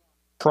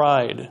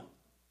 pride,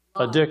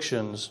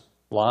 addictions,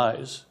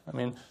 lies.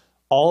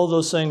 All of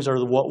those things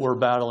are what we're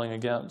battling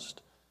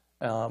against.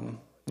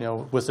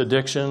 With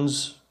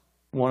addictions,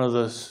 one of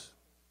the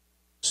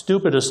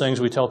stupidest things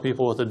we tell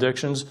people with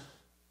addictions,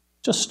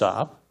 just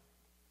stop.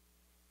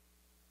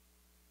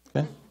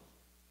 Okay?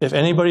 If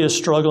anybody is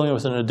struggling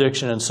with an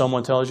addiction and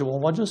someone tells you,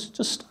 well,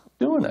 just stop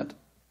doing it.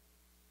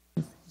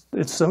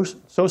 It's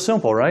so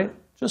simple, right?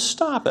 Just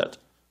stop it.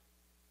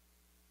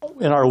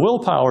 In our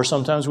willpower,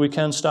 sometimes we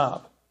can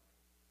stop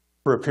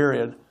for a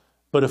period.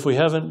 But if we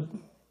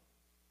haven't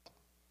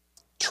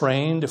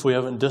trained, if we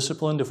haven't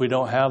disciplined, if we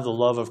don't have the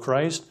love of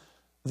Christ,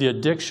 the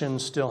addiction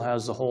still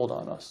has the hold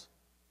on us.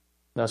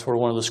 That's where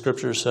one of the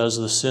scriptures says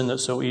the sin that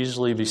so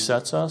easily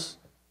besets us,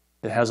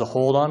 it has a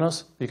hold on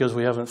us because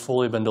we haven't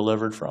fully been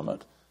delivered from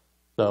it.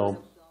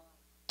 So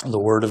the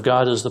Word of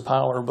God is the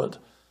power, but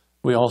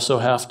we also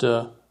have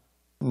to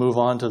move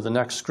on to the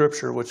next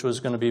scripture, which was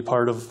going to be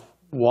part of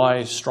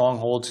why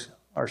strongholds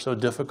are so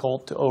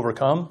difficult to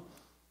overcome.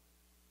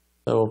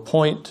 So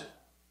point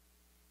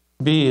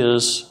B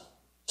is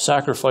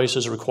sacrifice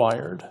is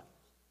required.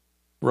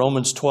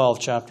 Romans 12,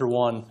 chapter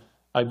 1.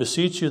 I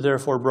beseech you,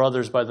 therefore,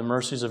 brothers, by the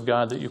mercies of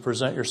God, that you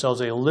present yourselves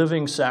a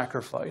living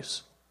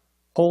sacrifice,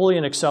 holy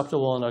and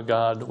acceptable unto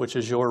God, which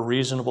is your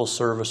reasonable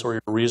service or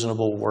your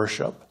reasonable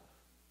worship.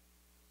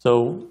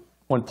 So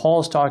when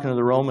Paul's talking to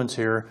the Romans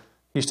here,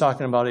 he's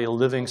talking about a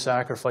living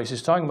sacrifice.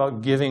 He's talking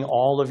about giving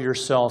all of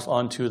yourself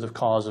unto the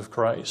cause of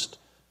Christ.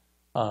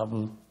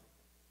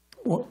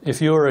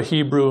 If you were a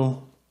Hebrew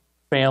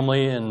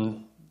family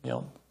in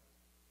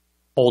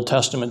Old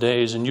Testament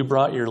days and you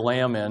brought your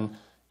lamb in,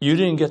 you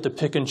didn't get to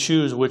pick and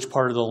choose which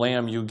part of the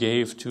lamb you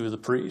gave to the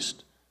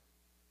priest.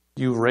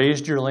 You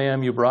raised your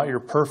lamb, you brought your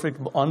perfect,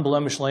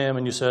 unblemished lamb,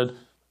 and you said,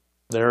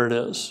 there it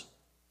is.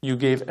 You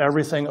gave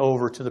everything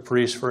over to the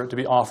priest for it to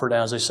be offered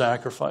as a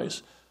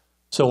sacrifice.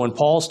 So when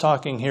Paul's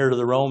talking here to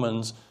the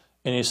Romans,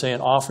 and he's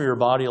saying, offer your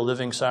body a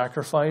living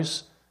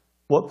sacrifice,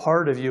 what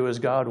part of you is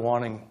God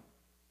wanting?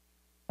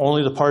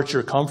 Only the parts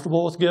you're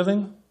comfortable with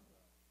giving?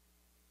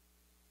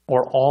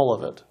 Or all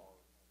of it?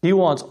 He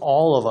wants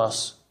all of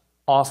us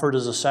offered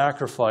as a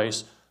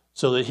sacrifice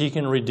so that he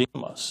can redeem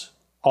us.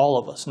 All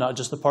of us, not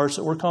just the parts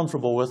that we're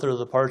comfortable with or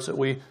the parts that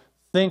we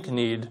think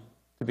need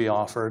to be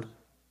offered,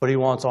 but he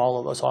wants all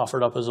of us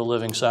offered up as a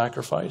living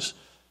sacrifice.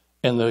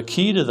 And the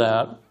key to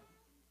that,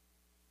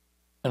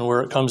 and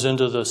where it comes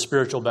into the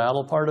spiritual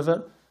battle part of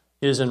it,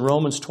 is in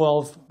Romans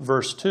 12,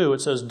 verse 2. It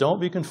says, don't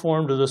be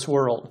conformed to this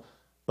world,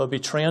 but be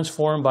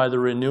transformed by the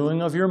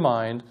renewing of your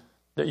mind,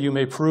 that you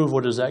may prove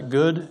what is that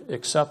good,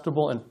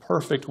 acceptable, and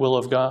perfect will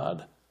of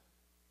God.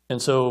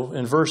 And so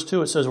in verse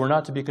 2, it says we're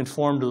not to be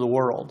conformed to the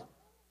world.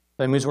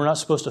 That means we're not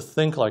supposed to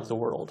think like the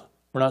world.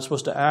 We're not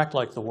supposed to act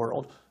like the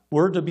world.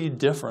 We're to be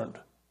different.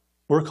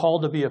 We're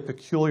called to be a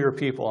peculiar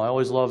people. I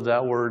always love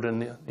that word in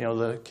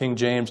the King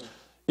James,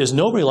 is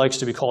nobody likes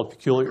to be called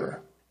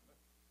peculiar.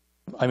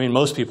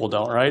 Most people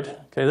don't, right?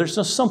 Okay, there's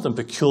just something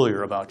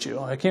peculiar about you.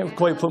 I can't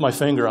quite put my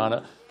finger on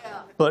it.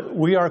 But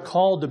we are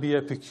called to be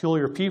a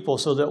peculiar people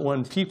so that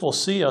when people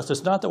see us,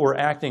 it's not that we're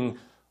acting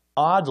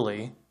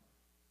oddly,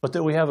 but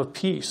that we have a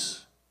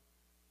peace,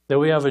 that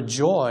we have a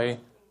joy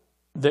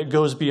that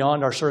goes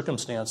beyond our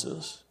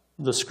circumstances.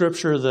 The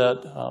scripture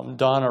that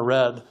Donna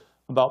read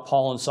about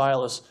Paul and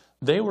Silas,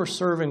 they were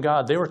serving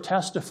God. They were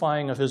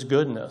testifying of his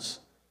goodness.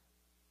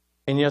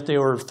 And yet they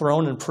were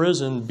thrown in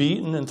prison,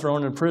 beaten and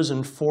thrown in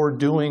prison for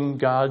doing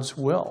God's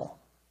will.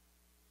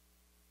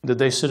 Did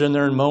they sit in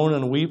there and moan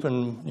and weep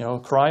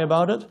and cry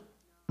about it?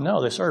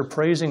 No, they started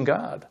praising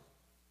God.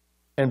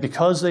 And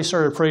because they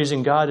started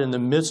praising God in the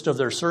midst of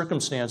their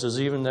circumstances,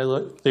 even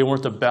though they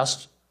weren't the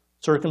best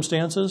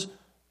circumstances,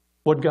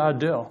 what'd God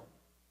do?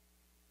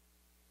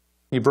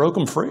 He broke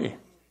them free.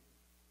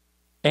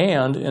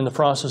 And in the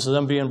process of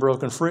them being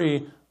broken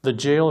free, the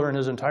jailer and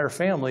his entire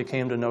family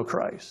came to know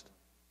Christ.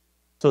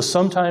 So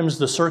sometimes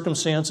the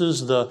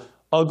circumstances, the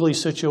ugly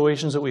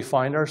situations that we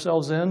find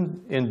ourselves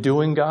in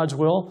doing God's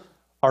will,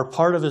 are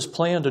part of his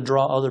plan to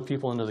draw other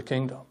people into the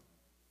kingdom.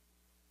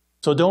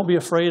 So don't be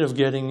afraid of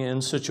getting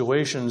in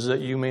situations that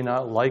you may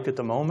not like at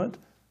the moment,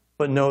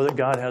 but know that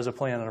God has a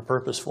plan and a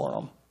purpose for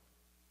them.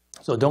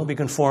 So don't be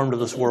conformed to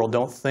this world.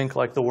 Don't think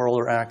like the world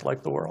or act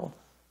like the world.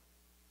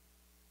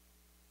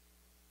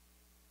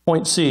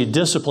 Point C,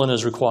 discipline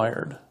is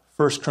required.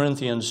 1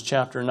 Corinthians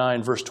chapter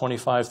 9, verse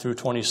 25 through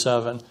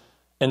 27.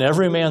 And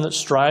every man that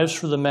strives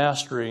for the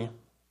mastery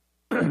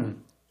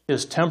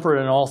is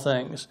temperate in all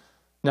things.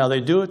 Now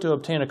they do it to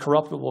obtain a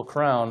corruptible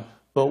crown,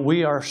 but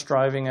we are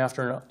striving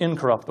after an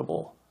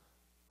incorruptible.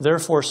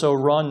 Therefore, so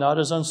run not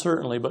as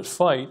uncertainly, but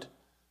fight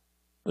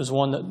as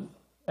one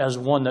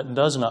that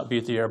does not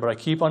beat the air. But I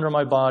keep under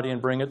my body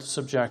and bring it to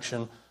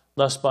subjection,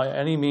 lest by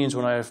any means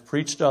when I have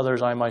preached to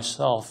others, I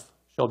myself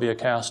shall be a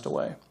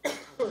castaway.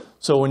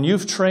 So when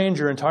you've trained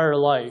your entire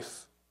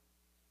life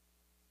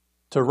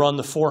to run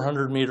the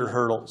 400-meter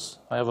hurdles,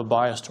 I have a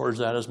bias towards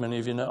that, as many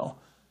of you know.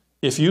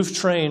 If you've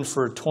trained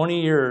for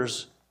 20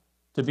 years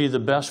to be the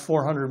best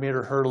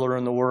 400-meter hurdler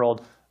in the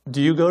world,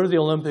 do you go to the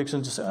Olympics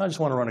and just say, I just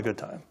want to run a good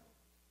time?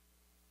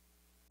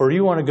 Or do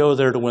you want to go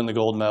there to win the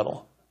gold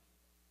medal?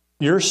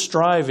 You're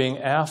striving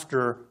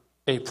after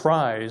a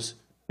prize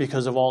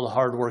because of all the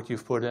hard work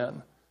you've put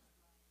in.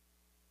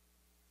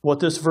 What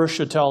this verse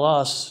should tell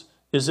us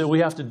is that we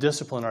have to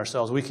discipline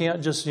ourselves. We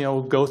can't just,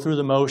 go through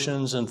the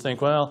motions and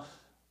think, well,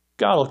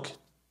 God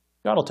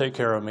will take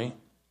care of me.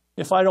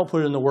 If I don't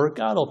put in the work,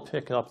 God will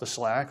pick up the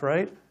slack,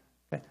 right?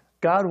 Okay.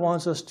 God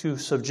wants us to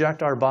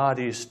subject our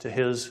bodies to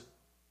his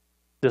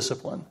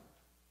discipline.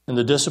 And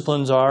the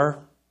disciplines are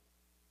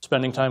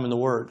spending time in the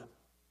Word,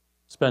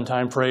 spend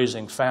time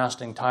praising,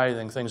 fasting,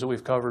 tithing, things that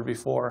we've covered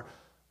before.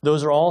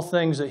 Those are all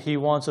things that he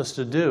wants us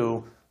to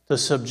do to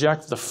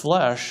subject the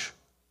flesh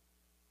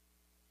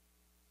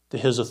to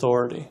his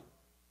authority,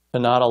 to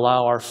not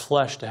allow our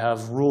flesh to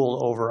have rule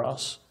over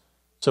us.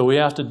 So we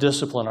have to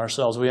discipline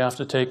ourselves. We have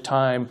to take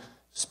time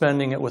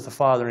spending it with the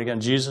Father. And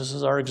again, Jesus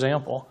is our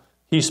example.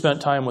 He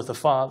spent time with the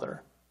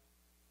Father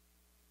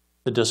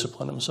to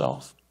discipline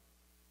himself.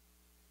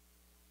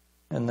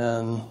 And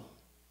then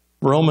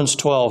Romans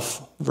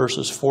 12,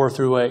 verses 4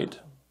 through 8,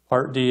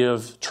 part D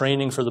of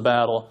training for the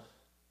battle.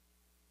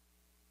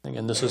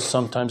 Again, this is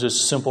sometimes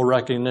it's simple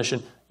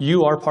recognition.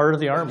 You are part of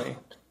the army.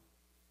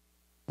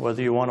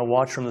 Whether you want to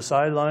watch from the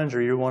sidelines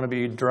or you want to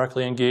be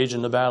directly engaged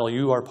in the battle,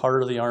 you are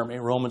part of the army.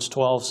 Romans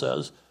 12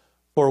 says,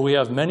 for we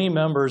have many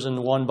members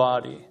in one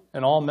body,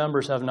 and all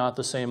members have not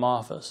the same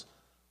office.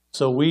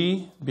 So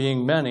we,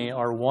 being many,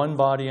 are one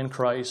body in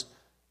Christ,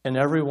 and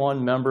every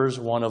one members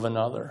one of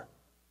another.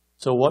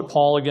 So what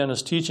Paul, again,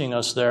 is teaching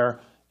us there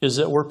is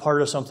that we're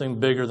part of something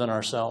bigger than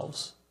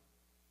ourselves.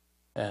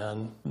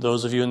 And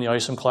those of you in the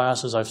ISOM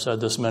classes, I've said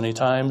this many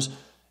times,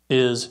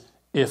 is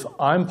if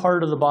I'm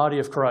part of the body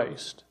of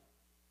Christ,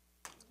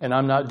 and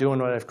I'm not doing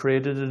what I've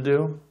created to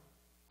do,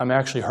 I'm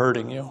actually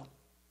hurting you.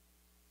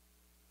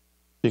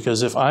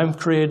 Because if I'm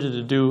created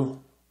to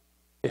do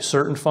a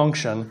certain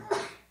function,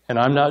 and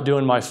I'm not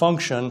doing my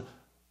function,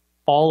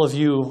 all of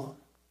you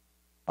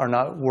are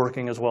not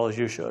working as well as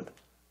you should.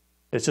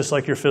 It's just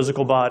like your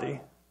physical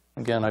body.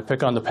 Again, I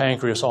pick on the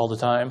pancreas all the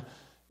time.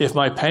 If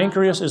my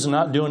pancreas is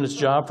not doing its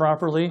job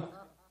properly,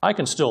 I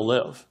can still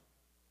live.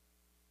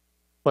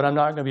 But I'm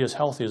not going to be as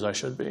healthy as I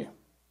should be.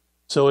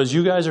 So as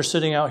you guys are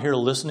sitting out here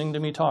listening to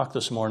me talk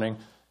this morning,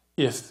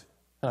 and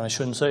I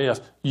shouldn't say if,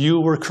 you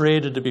were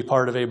created to be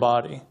part of a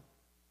body.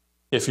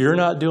 If you're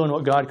not doing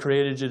what God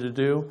created you to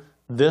do,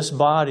 this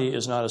body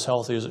is not as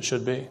healthy as it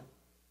should be.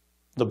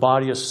 The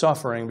body is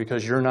suffering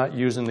because you're not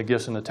using the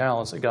gifts and the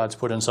talents that God's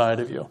put inside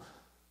of you.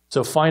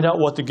 So find out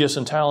what the gifts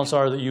and talents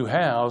are that you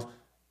have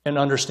and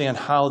understand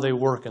how they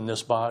work in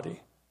this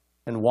body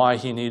and why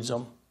he needs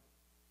them.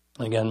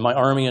 Again, my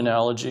army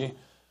analogy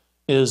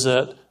is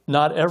that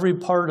not every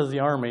part of the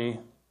army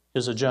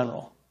is a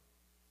general.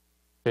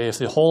 Okay, if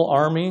the whole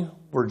army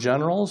were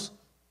generals,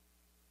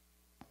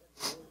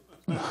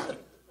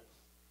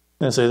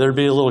 I'd say there'd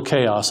be a little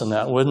chaos in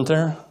that, wouldn't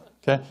there?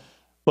 Okay,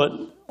 but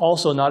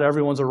also not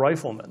everyone's a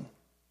rifleman.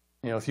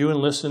 If you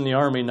enlist in the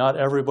army, not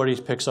everybody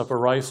picks up a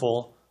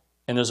rifle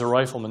and is a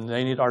rifleman.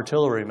 They need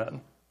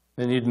artillerymen.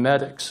 They need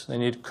medics. They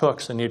need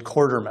cooks. They need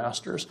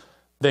quartermasters.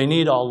 They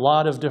need a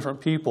lot of different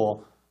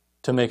people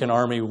to make an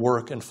army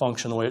work and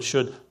function the way it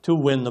should to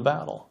win the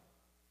battle.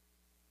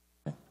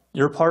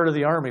 You're part of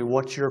the army.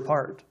 What's your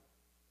part?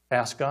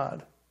 Ask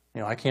God.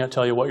 I can't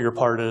tell you what your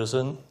part is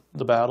in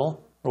the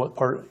battle or what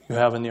part you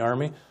have in the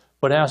army,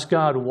 but ask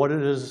God what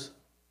it is,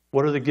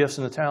 what are the gifts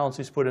and the talents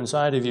He's put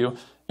inside of you,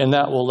 and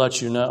that will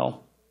let you know.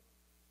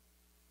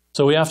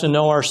 So we have to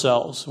know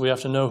ourselves. We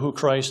have to know who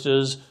Christ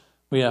is.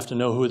 We have to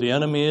know who the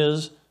enemy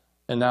is.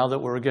 And now that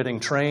we're getting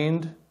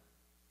trained,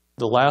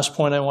 the last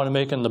point I want to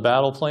make in the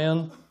battle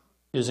plan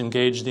is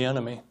engage the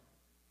enemy.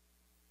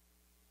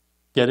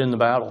 Get in the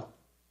battle.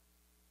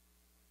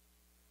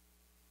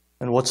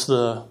 And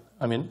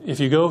if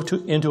you go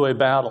into a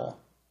battle,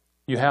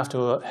 you have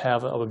to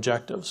have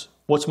objectives.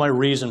 What's my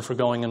reason for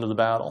going into the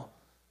battle?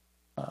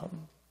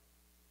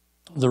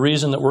 The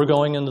reason that we're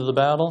going into the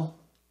battle,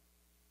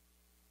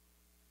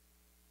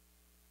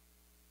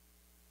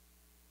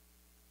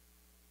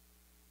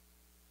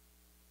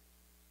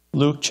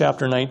 Luke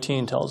chapter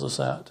 19 tells us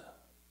that.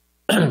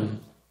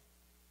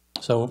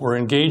 So we're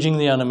engaging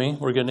the enemy.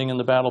 We're getting in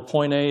the battle.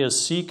 Point A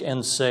is seek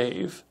and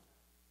save.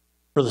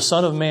 For the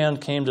Son of Man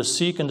came to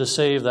seek and to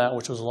save that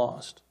which was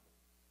lost.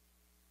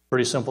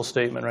 Pretty simple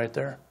statement right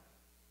there.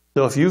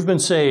 So if you've been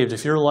saved,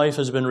 if your life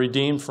has been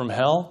redeemed from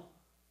hell,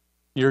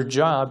 your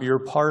job, your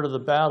part of the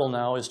battle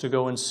now is to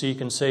go and seek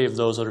and save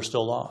those that are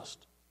still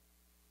lost.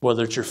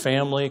 Whether it's your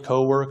family,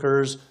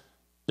 co-workers,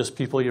 just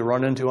people you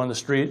run into on the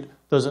street,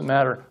 doesn't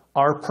matter.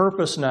 Our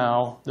purpose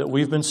now that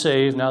we've been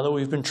saved, now that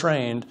we've been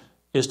trained,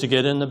 is to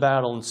get in the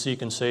battle and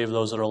seek and save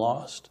those that are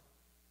lost.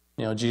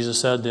 Jesus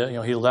said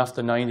that He left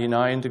the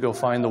 99 to go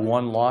find the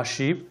one lost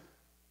sheep.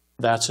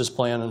 That's His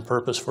plan and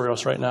purpose for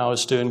us right now,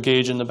 is to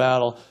engage in the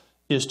battle,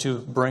 is to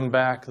bring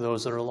back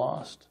those that are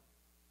lost.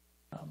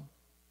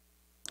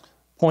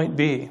 Point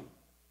B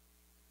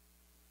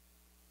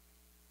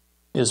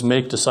is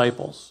make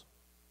disciples.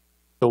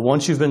 So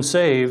once you've been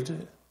saved,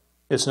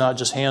 it's not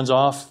just hands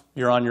off,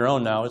 you're on your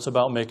own now. It's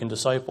about making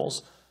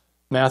disciples.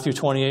 Matthew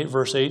 28,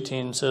 verse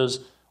 18 says,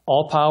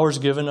 all power is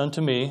given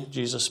unto me,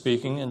 Jesus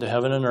speaking, into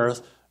heaven and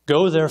earth.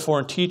 Go therefore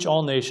and teach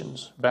all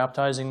nations,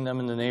 baptizing them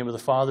in the name of the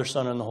Father,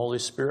 Son, and the Holy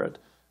Spirit,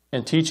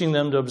 and teaching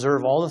them to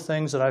observe all the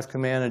things that I've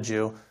commanded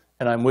you,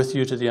 and I'm with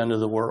you to the end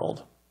of the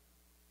world.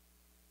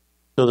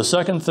 So the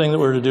second thing that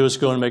we're to do is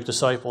go and make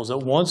disciples. That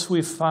once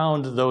we've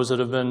found those that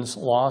have been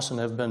lost and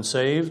have been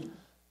saved,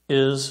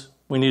 is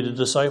we need to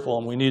disciple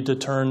them. We need to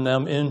turn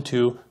them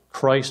into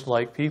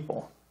Christ-like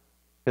people.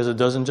 Because it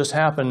doesn't just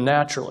happen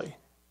naturally.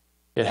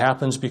 It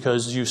happens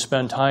because you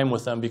spend time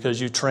with them,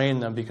 because you train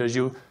them, because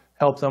you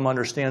help them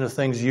understand the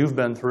things you've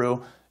been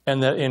through,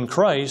 and that in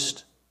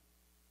Christ,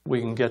 we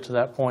can get to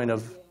that point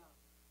of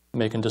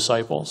making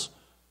disciples.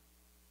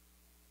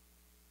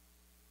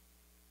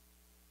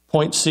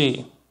 Point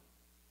C,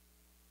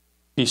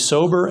 be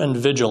sober and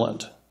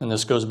vigilant. And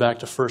this goes back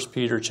to 1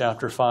 Peter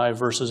chapter 5,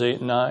 verses 8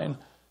 and 9.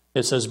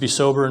 It says, be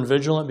sober and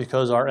vigilant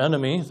because our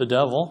enemy, the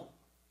devil,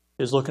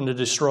 is looking to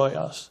destroy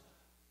us.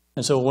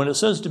 And so when it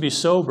says to be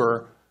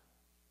sober,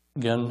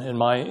 again, in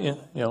my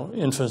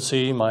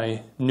infancy,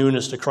 my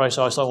newness to Christ,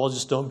 I always thought, well,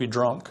 just don't be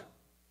drunk.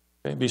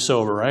 Okay, be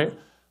sober, right?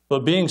 But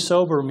being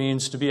sober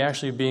means to be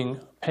actually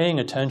paying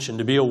attention,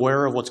 to be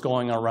aware of what's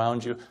going on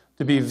around you.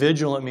 To be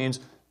vigilant means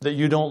that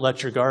you don't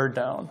let your guard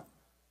down.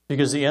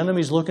 Because the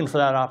enemy's looking for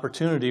that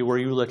opportunity where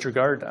you let your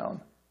guard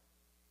down,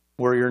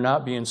 where you're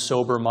not being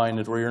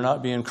sober-minded, where you're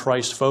not being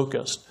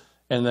Christ-focused,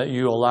 and that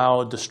you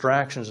allow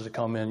distractions to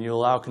come in, you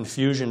allow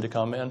confusion to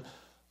come in.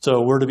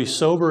 So we're to be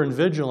sober and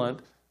vigilant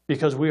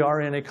because we are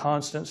in a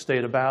constant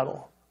state of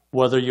battle,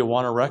 whether you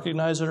want to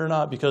recognize it or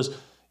not, because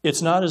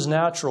it's not as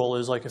natural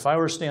as like if I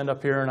were to stand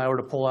up here and I were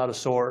to pull out a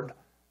sword,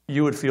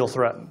 you would feel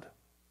threatened.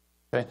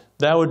 Okay?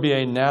 That would be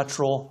a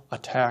natural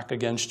attack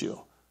against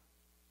you.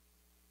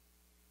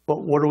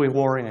 But what are we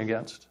warring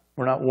against?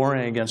 We're not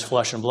warring against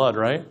flesh and blood,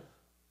 right?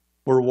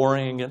 We're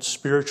warring against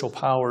spiritual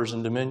powers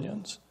and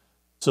dominions.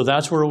 So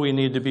that's where we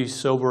need to be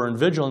sober and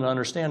vigilant,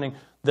 understanding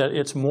that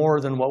it's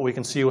more than what we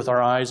can see with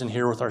our eyes and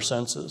hear with our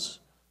senses.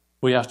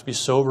 We have to be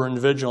sober and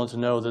vigilant to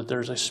know that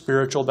there's a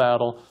spiritual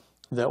battle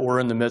that we're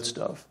in the midst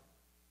of.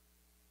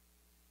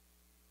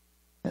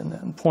 And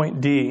then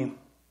point D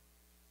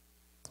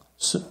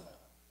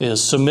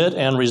is submit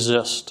and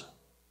resist.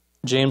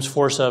 James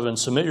 4:7,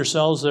 submit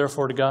yourselves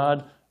therefore to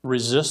God,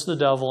 resist the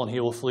devil and he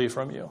will flee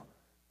from you.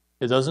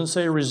 It doesn't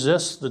say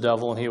resist the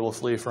devil and he will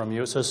flee from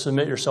you. It says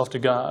submit yourself to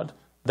God.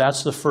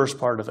 That's the first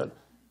part of it,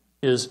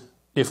 is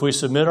if we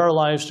submit our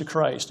lives to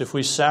Christ, if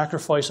we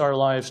sacrifice our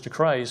lives to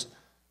Christ,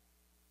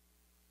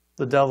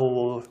 the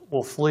devil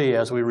will flee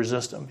as we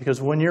resist him.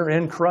 Because when you're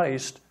in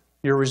Christ,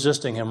 you're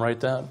resisting him right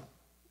then.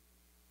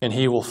 And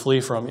he will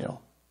flee from you.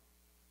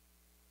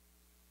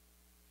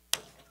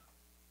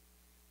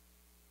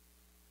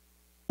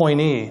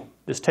 Point E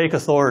is take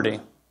authority.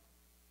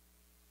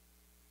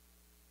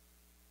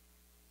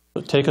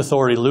 Take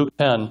authority. Luke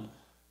 10.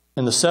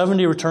 And the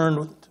 70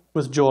 returned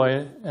with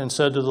joy and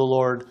said to the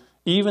Lord,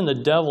 even the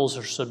devils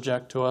are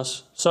subject to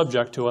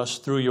us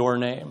through your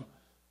name.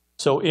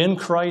 So in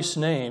Christ's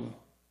name,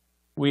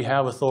 we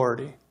have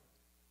authority.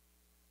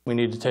 We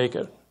need to take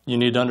it. You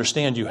need to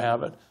understand you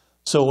have it.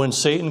 So when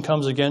Satan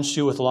comes against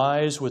you with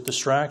lies, with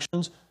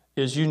distractions,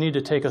 is you need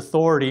to take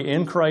authority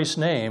in Christ's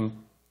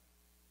name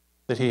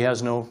that he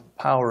has no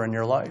power in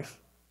your life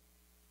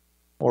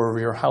or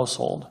your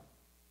household.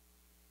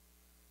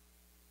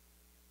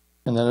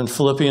 And then in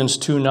Philippians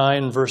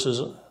 2:9,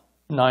 verses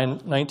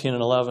 19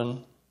 and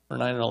 11, or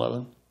 9 and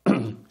 11,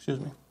 excuse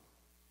me.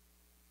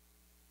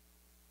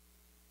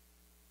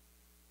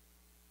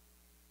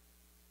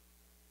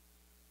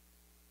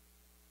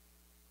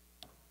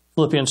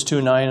 Philippians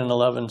 2:9 and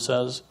 11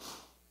 says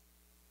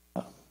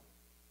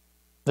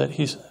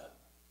that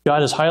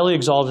God has highly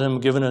exalted him,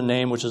 given a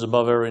name which is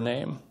above every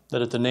name,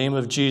 that at the name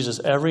of Jesus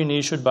every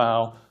knee should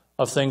bow,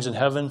 of things in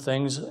heaven,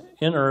 things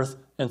in earth,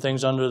 and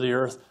things under the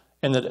earth,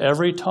 and that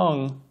every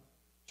tongue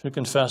should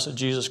confess that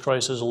Jesus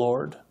Christ is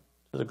Lord,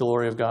 to the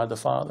glory of God the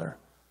Father.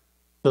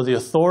 So the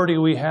authority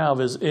we have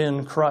is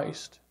in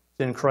Christ,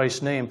 in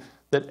Christ's name,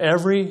 that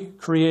every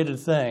created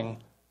thing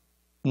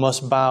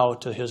must bow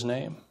to his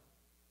name.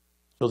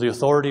 So the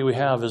authority we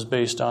have is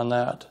based on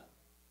that.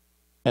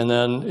 And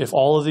then if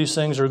all of these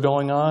things are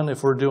going on,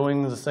 if we're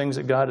doing the things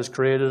that God has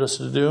created us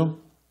to do,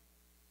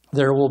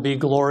 there will be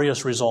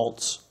glorious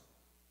results.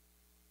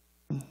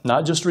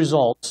 Not just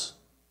results,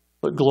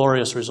 but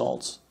glorious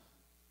results.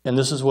 And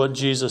this is what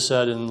Jesus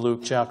said in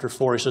Luke chapter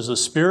 4. He says, "The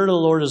Spirit of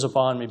the Lord is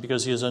upon me,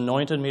 because he has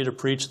anointed me to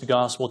preach the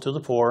gospel to the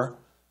poor.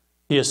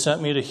 He has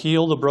sent me to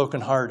heal the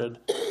brokenhearted,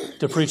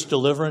 to preach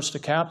deliverance to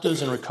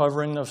captives and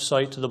recovering of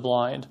sight to the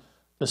blind,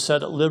 to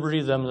set at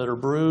liberty them that are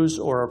bruised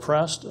or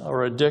oppressed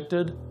or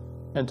addicted,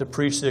 and to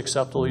preach the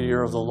acceptable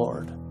year of the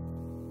Lord."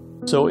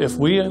 So if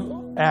we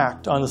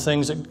act on the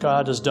things that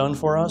God has done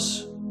for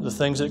us, the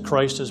things that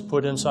Christ has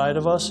put inside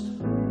of us,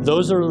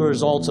 those are the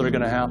results that are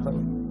going to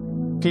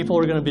happen. People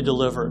are going to be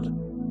delivered.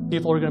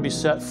 People are going to be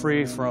set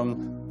free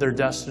from their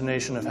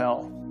destination of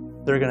hell.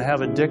 They're going to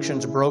have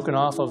addictions broken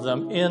off of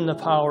them in the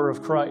power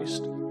of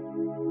Christ.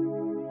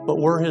 But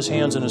we're his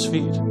hands and his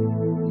feet.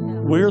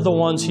 We're the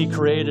ones he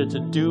created to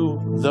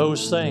do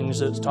those things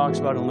that it talks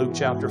about in Luke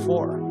chapter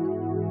 4.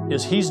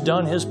 Is he's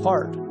done his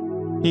part.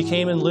 He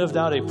came and lived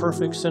out a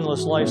perfect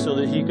sinless life so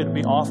that he could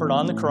be offered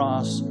on the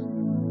cross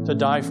to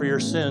die for your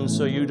sins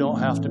so you don't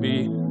have to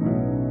be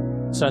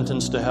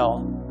sentenced to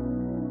hell.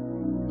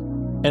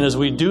 And as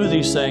we do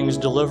these things,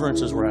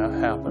 deliverances will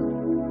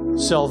happen.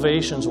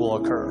 Salvations will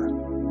occur.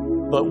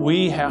 But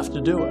we have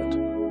to do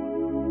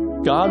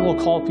it. God will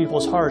call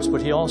people's hearts,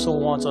 but he also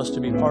wants us to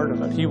be part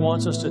of it. He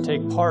wants us to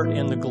take part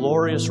in the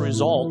glorious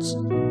results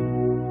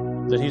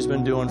that he's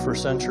been doing for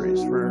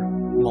centuries, for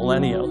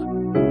millennia.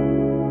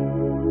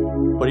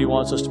 But he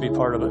wants us to be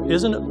part of it.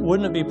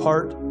 Wouldn't it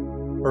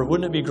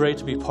be great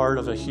to be part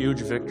of a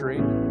huge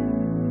victory?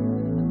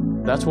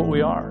 That's what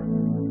we are.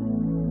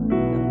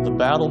 The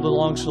battle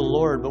belongs to the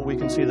Lord, but we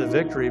can see the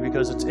victory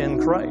because it's in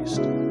Christ.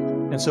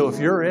 And so if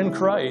you're in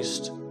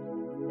Christ,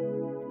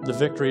 the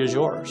victory is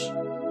yours.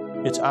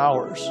 It's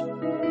ours.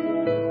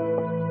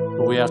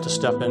 But we have to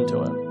step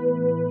into it.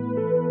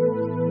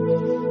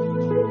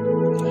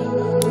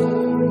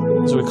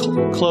 As we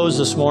close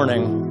this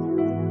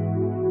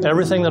morning,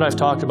 everything that I've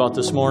talked about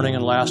this morning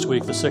and last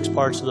week, the 6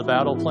 parts of the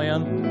battle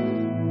plan,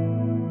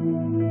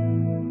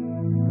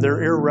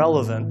 they're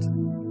irrelevant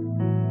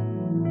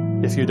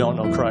if you don't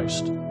know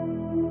Christ.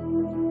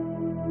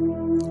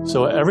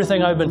 So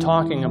everything I've been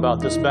talking about,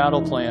 this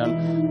battle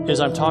plan, is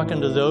I'm talking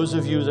to those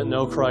of you that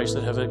know Christ,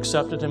 that have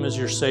accepted him as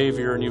your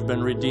Savior, and you've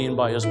been redeemed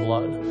by his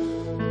blood.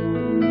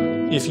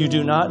 If you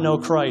do not know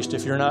Christ,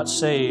 if you're not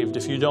saved,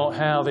 if you don't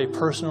have a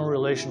personal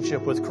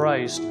relationship with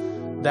Christ,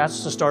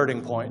 that's the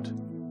starting point.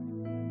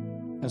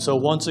 And so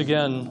once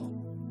again,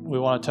 we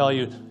want to tell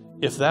you,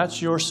 if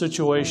that's your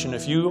situation,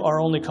 if you are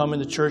only coming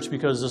to church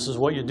because this is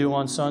what you do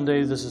on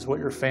Sunday, this is what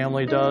your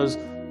family does,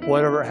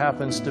 whatever it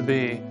happens to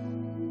be,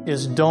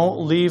 is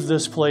don't leave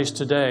this place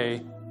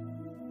today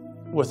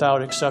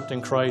without accepting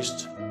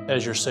Christ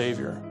as your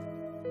Savior.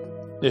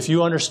 If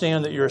you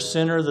understand that you're a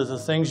sinner, that the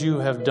things you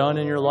have done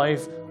in your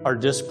life are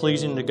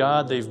displeasing to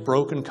God, they've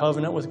broken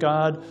covenant with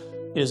God,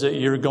 is that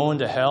you're going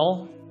to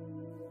hell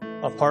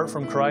apart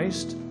from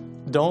Christ,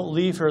 don't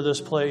leave here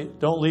this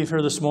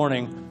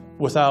morning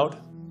without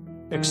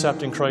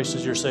accepting Christ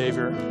as your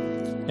Savior.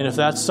 And if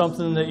that's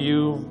something that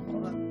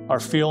you are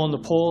feeling the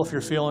pull, if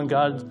you're feeling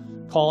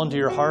God calling to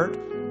your heart,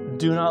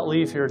 do not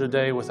leave here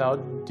today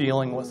without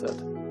dealing with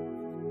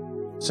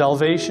it.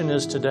 Salvation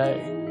is today.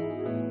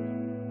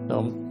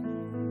 So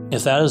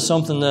if that is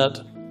something that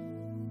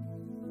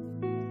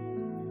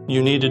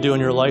you need to do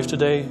in your life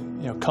today,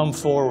 come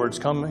forwards,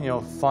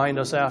 find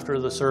us after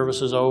the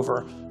service is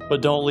over.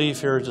 But don't leave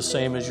here the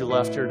same as you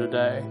left here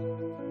today.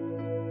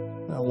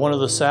 One of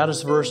the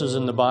saddest verses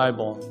in the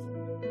Bible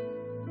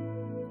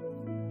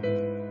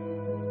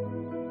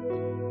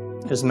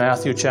is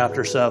Matthew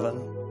chapter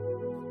 7.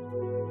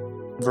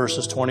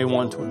 Verses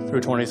 21 through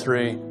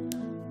 23.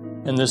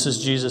 And this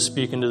is Jesus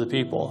speaking to the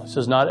people. He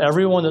says, "Not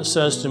everyone that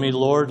says to me,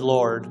 'Lord,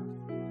 Lord,'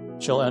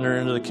 shall enter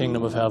into the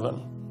kingdom of heaven,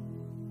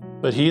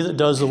 but he that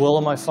does the will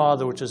of my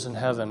Father which is in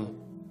heaven.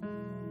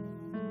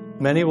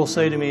 Many will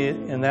say to me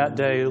in that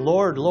day,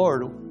 'Lord,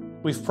 Lord,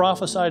 We've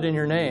prophesied in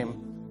your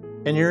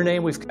name. In your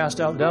name we've cast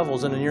out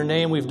devils, and in your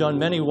name we've done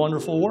many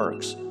wonderful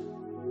works.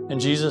 And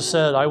Jesus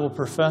said, I will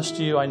profess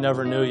to you, I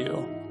never knew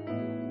you.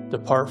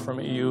 Depart from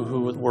me, you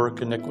who would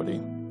work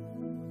iniquity.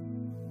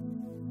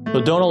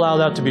 But don't allow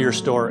that to be your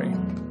story.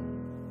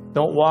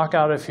 Don't walk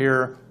out of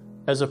here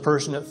as a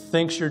person that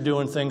thinks you're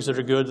doing things that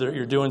are good, that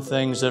you're doing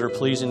things that are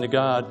pleasing to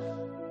God,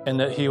 and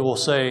that He will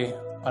say,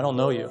 I don't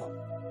know you.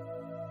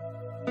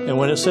 And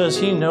when it says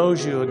He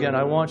knows you, again,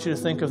 I want you to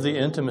think of the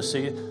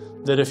intimacy,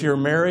 that if you're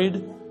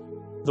married,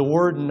 the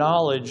word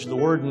knowledge, the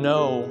word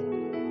know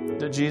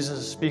that Jesus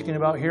is speaking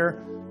about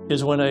here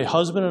is when a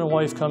husband and a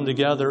wife come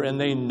together and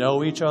they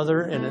know each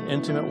other in an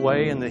intimate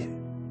way, in the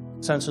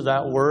sense of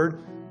that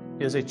word,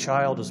 is a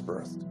child is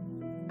birthed.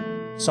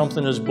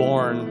 Something is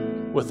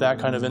born with that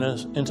kind of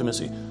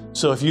intimacy.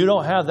 So if you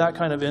don't have that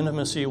kind of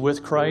intimacy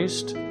with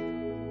Christ,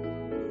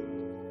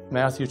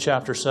 Matthew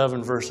chapter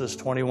 7, verses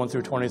 21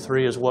 through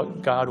 23 is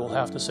what God will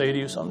have to say to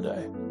you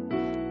someday.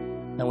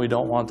 And we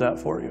don't want that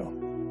for you.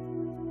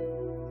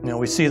 You know,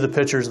 we see the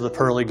pictures of the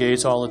pearly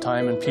gates all the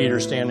time, and Peter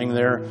standing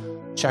there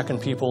checking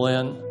people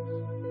in.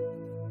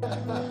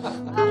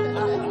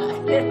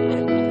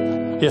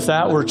 If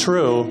that were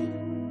true,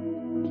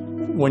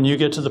 when you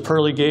get to the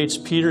pearly gates,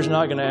 Peter's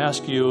not going to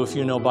ask you if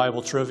you know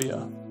Bible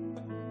trivia,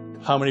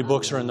 how many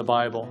books are in the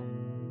Bible.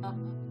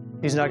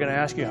 He's not going to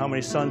ask you how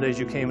many Sundays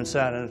you came and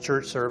sat in a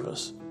church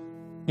service.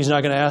 He's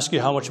not going to ask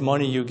you how much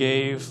money you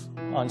gave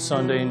on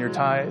Sunday in your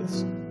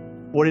tithes.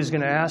 What he's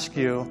going to ask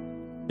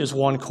you is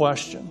one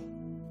question.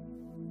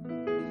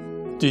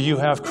 Do you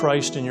have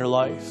Christ in your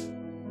life?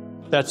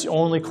 That's the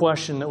only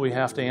question that we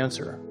have to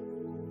answer.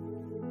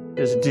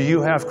 Is, do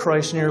you have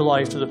Christ in your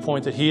life to the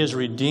point that He has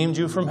redeemed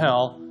you from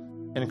hell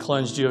and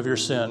cleansed you of your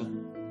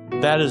sin?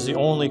 That is the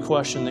only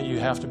question that you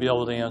have to be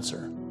able to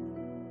answer.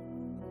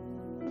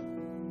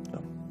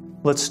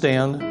 Let's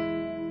stand.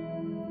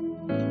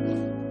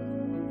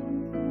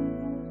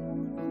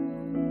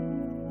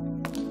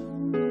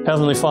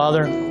 Heavenly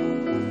Father,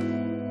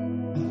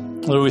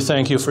 Lord, we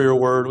thank you for your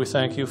word. We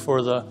thank you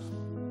for the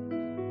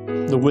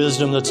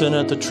wisdom that's in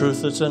it, the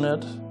truth that's in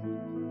it,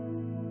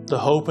 the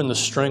hope and the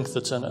strength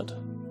that's in it.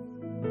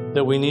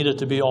 That we need it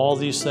to be all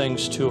these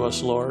things to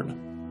us, Lord.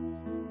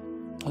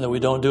 And that we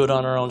don't do it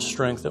on our own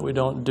strength, that we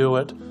don't do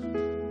it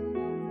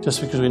just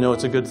because we know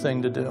it's a good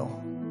thing to do.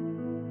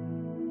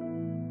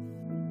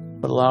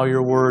 But allow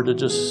your word to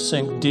just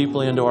sink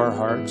deeply into our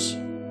hearts,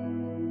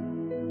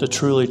 to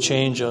truly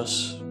change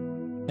us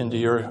into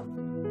your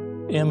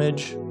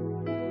image,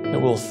 that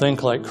we'll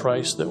think like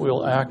Christ, that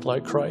we'll act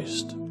like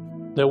Christ,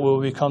 that we'll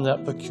become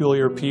that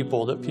peculiar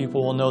people, that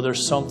people will know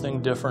there's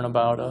something different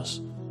about us.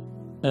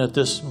 And that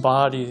this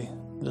body,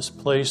 this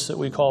place that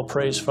we call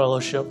Praise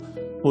Fellowship,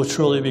 will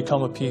truly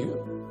become a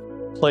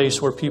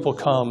place where people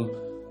come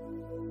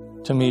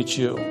to meet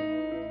you,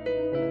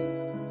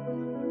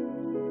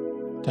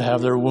 to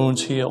have their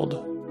wounds healed,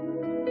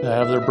 to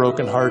have their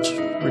broken hearts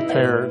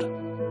repaired,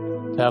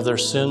 to have their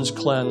sins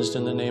cleansed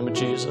in the name of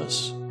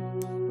Jesus.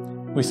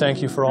 We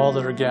thank you for all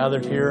that are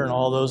gathered here and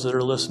all those that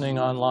are listening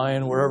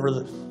online,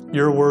 wherever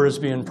your word is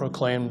being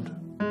proclaimed.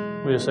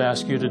 We just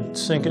ask you to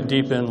sink it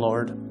deep in,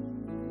 Lord.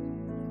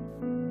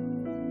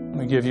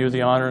 We give you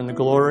the honor and the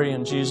glory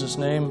in Jesus'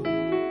 name.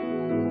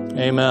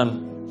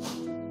 Amen.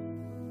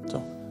 So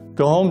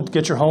go home,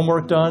 get your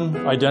homework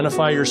done,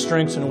 identify your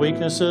strengths and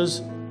weaknesses,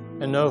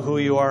 and know who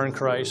you are in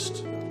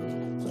Christ.